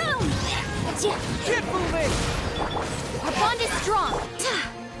 Ba-boom! Keep moving! Our bond is strong.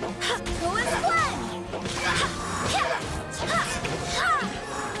 Go and splat!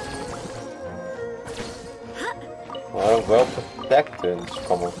 Well, well protected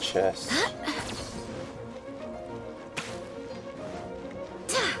from a chest.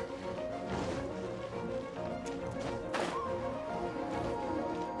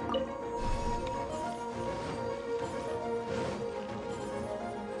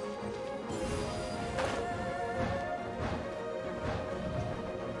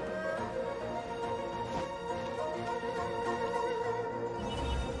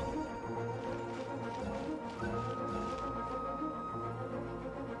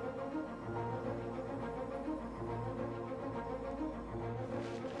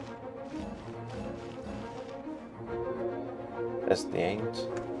 That's the end.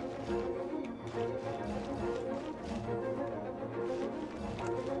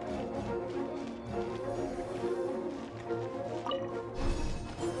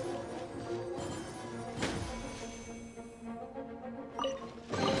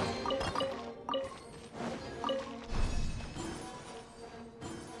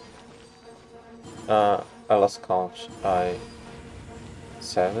 I lost count.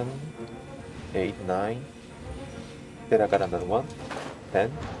 7, 8, 9. Did I got another one?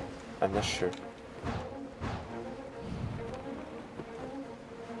 10? I'm not sure.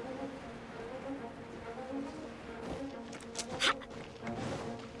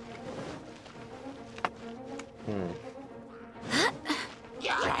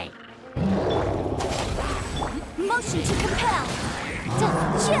 Motion to compel.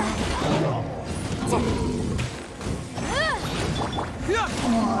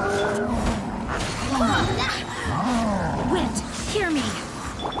 Wind, hear me.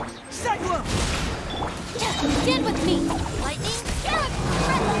 Cyclone! Stand with me. Lightning,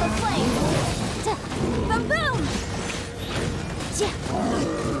 breath of the flame. Ba-boom!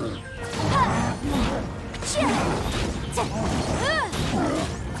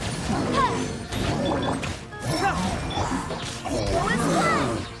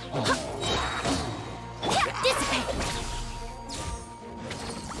 Dissipate!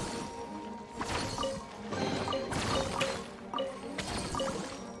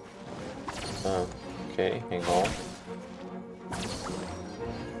 Okay, hang on.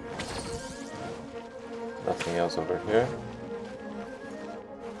 Nothing else over here.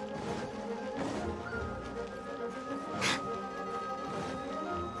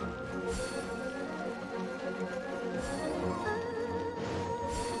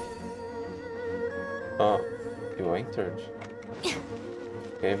 Oh, you entered.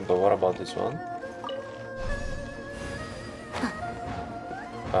 Okay, but what about this one?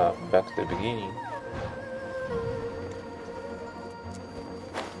 Back to the beginning.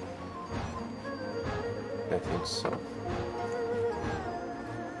 I think so.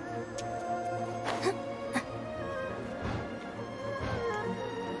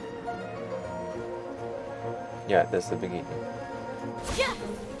 Yeah, that's the beginning. Yeah.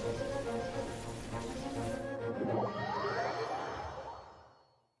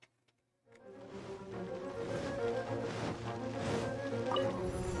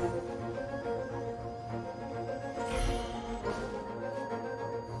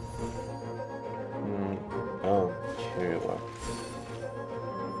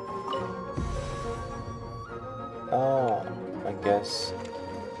 Yes,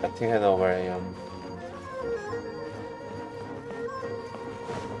 I think I know where I am.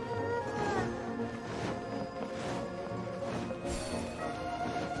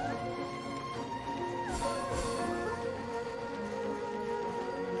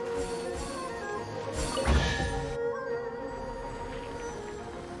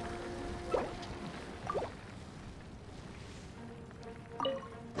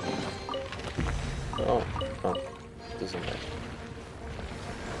 Oh, oh, doesn't matter.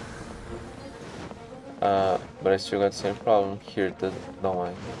 But I still got the same problem here, don't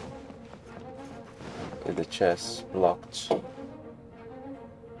I? With the chest blocked.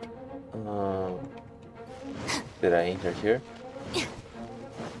 Did I enter here?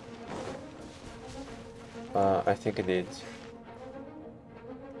 I think I did.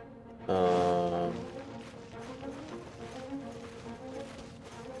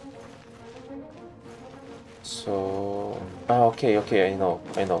 So... Oh, okay, I know.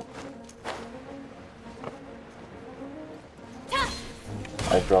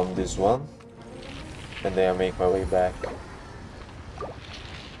 I drop this one, and then I make my way back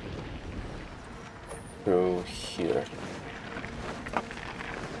through here.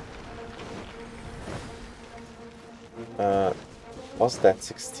 Was that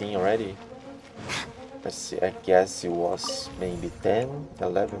 16 already? Let's see, I guess it was maybe 10,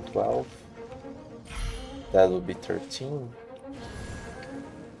 11, 12. That would be 13.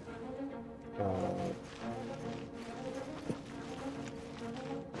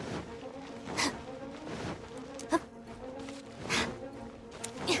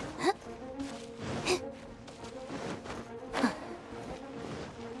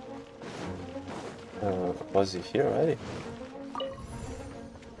 Was he here already?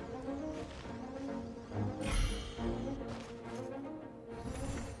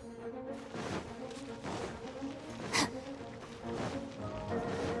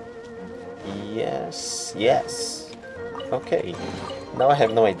 Yes. Okay. Now I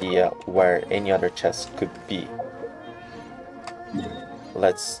have no idea where any other chest could be.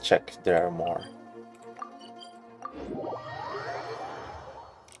 Let's check if there are more.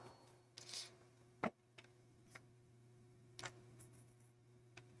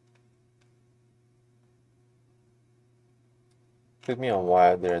 Took me a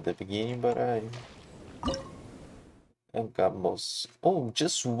while there at the beginning, but I got most. Oh,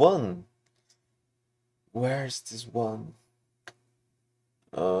 just one. Where's this one?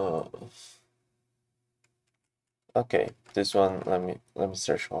 Okay, this one. Let me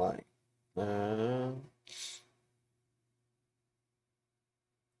search online.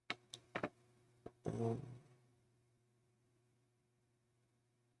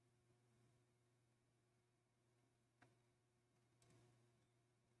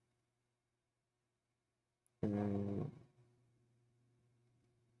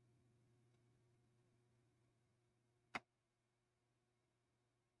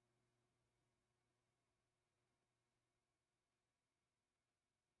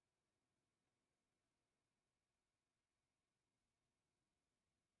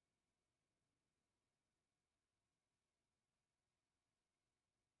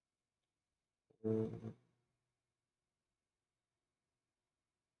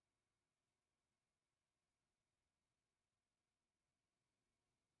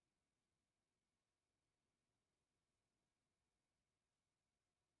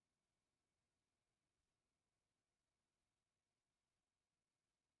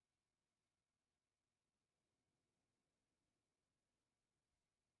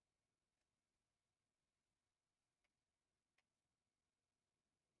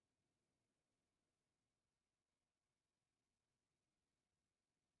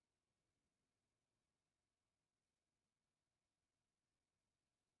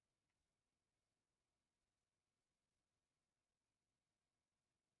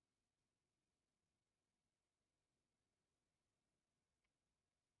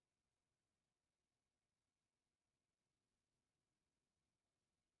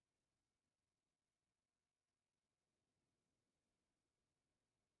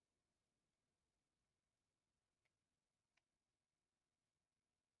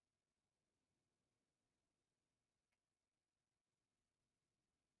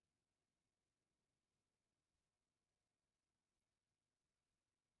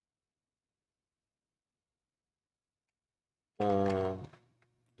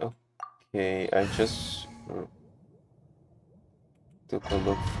 Okay, I just took a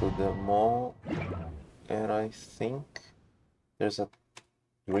look through the mall, and I think there's a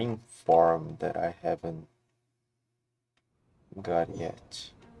green farm that I haven't got yet.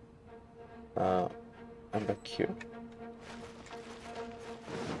 I'm back here.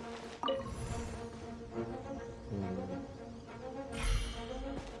 Okay.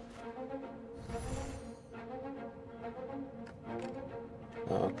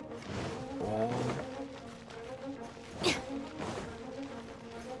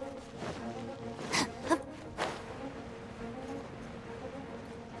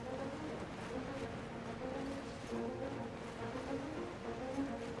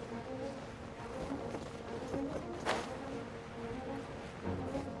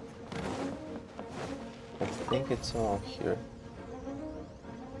 I think it's all here.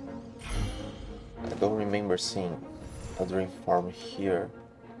 I don't remember seeing a dream farm here.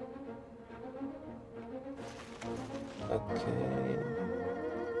 Okay.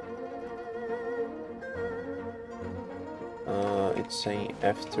 It's saying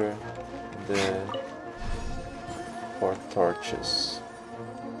after the 4 torches.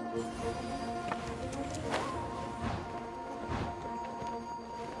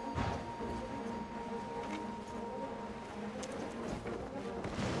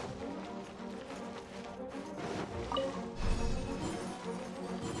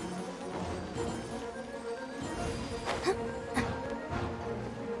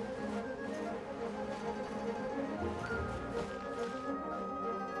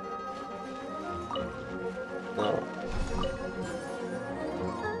 No.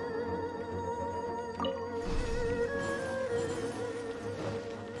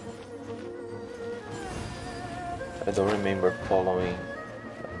 I don't remember following.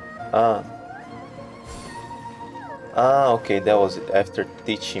 Okay, that was it. After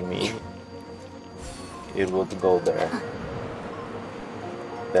teaching me, it would go there.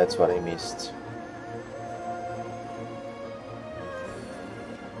 That's what I missed.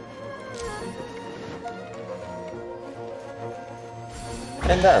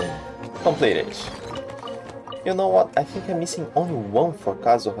 And done. Completed. You know what? I think I'm missing only one for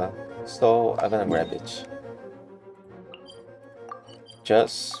Kazuha, so I'm gonna grab it.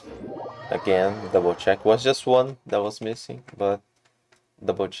 Just, again, double check. Was just one that was missing, but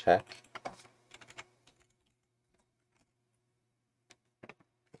double check.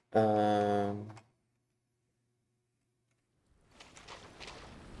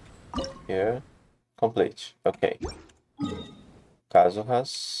 Here. Complete. Okay.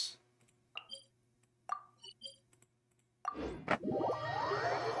 Kazuha's.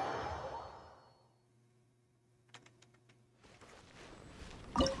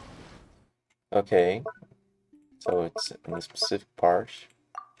 Okay. So it's in a specific part.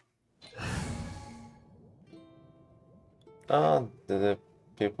 The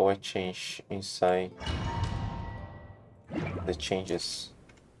people I change inside. The changes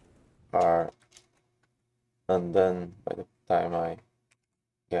are undone by the time I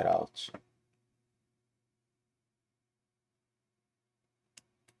get out.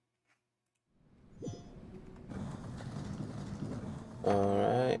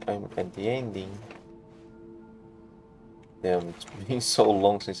 Alright, I'm at the ending. Damn, it's been so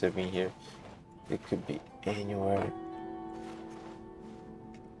long since I've been here. It could be anywhere.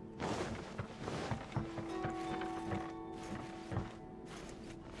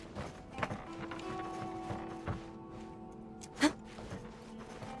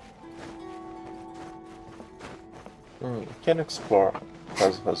 Can explore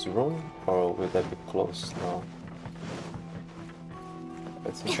Kazuha's room, or will that be closed now?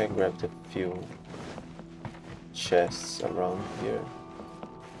 I think I grabbed a few chests around here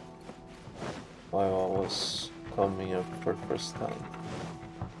while I was coming up for the first time.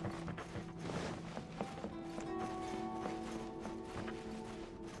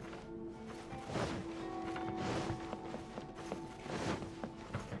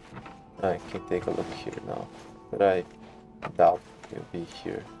 I can take a look here now, but I doubt it'll be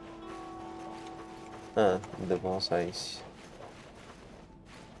here. The bonsais.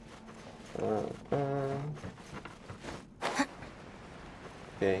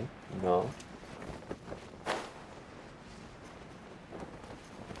 Okay, no.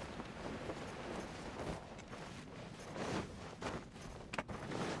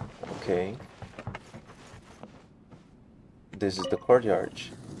 Okay. This is the courtyard.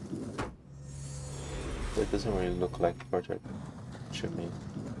 That doesn't really look like courtyard to me.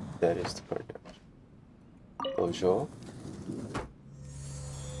 That is the courtyard. Dojo.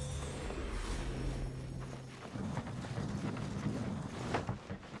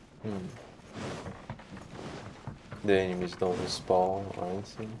 The enemies don't respawn or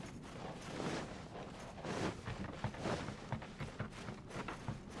anything.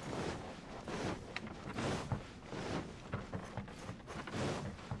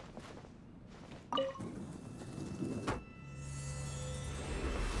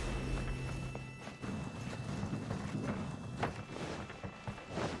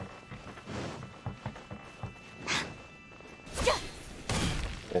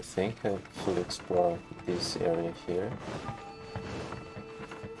 I think I should explore this area here.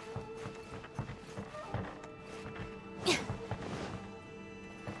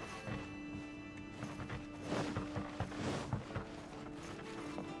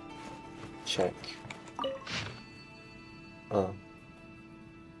 Check.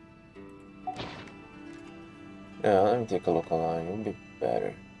 Yeah, let me take a look online. It would be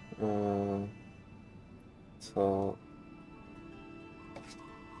better. So.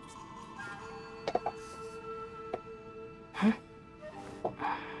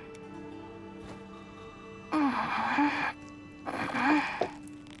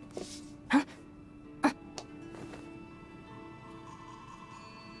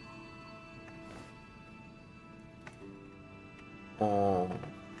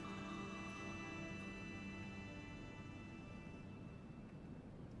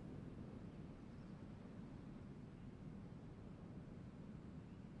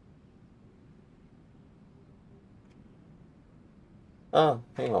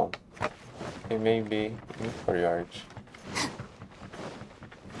 Hang on. It may be for yards.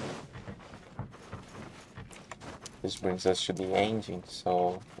 This brings us to the engine,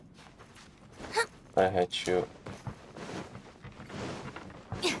 so I had to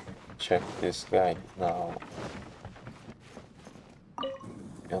check this guy now.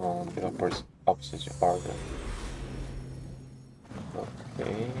 On the opposite order.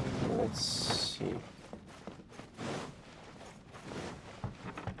 Okay, let's see.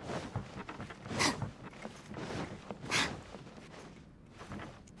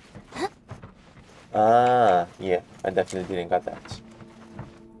 Yeah, I definitely didn't got that.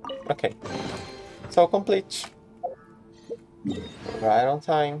 Okay, so complete. Right on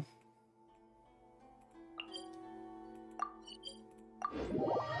time.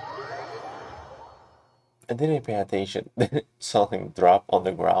 I didn't pay attention. Something dropped on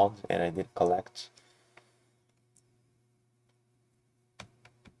the ground and I did collect.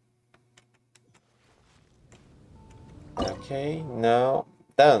 Okay, now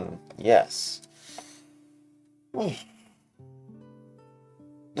done. Yes.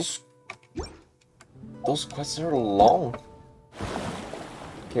 Those quests are long.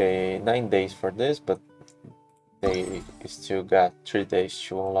 Okay, 9 days for this, but they still got 3 days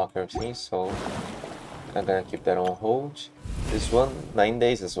to unlock everything, so I'm gonna keep that on hold. This one, 9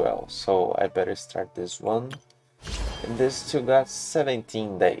 days as well, so I better start this one. And this still got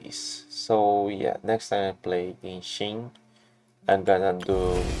 17 days. So yeah, next time I play Genshin, I'm gonna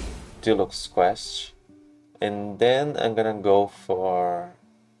do Deluxe Quest. And then I'm gonna go for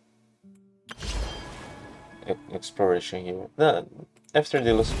exploration here. No, after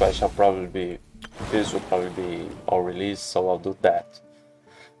Deluxe Quest, this will probably be all released, so I'll do that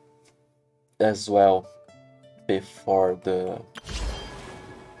as well before the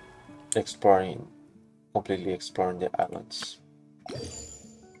completely exploring the islands.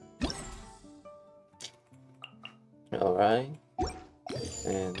 Alright,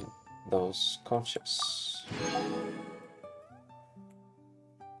 and those conscious.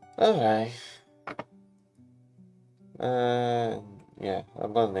 Alright. Yeah,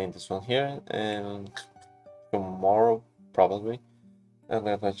 I'm gonna name this one here, and tomorrow, probably, I'm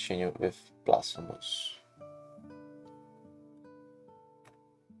gonna continue with Blasphemous.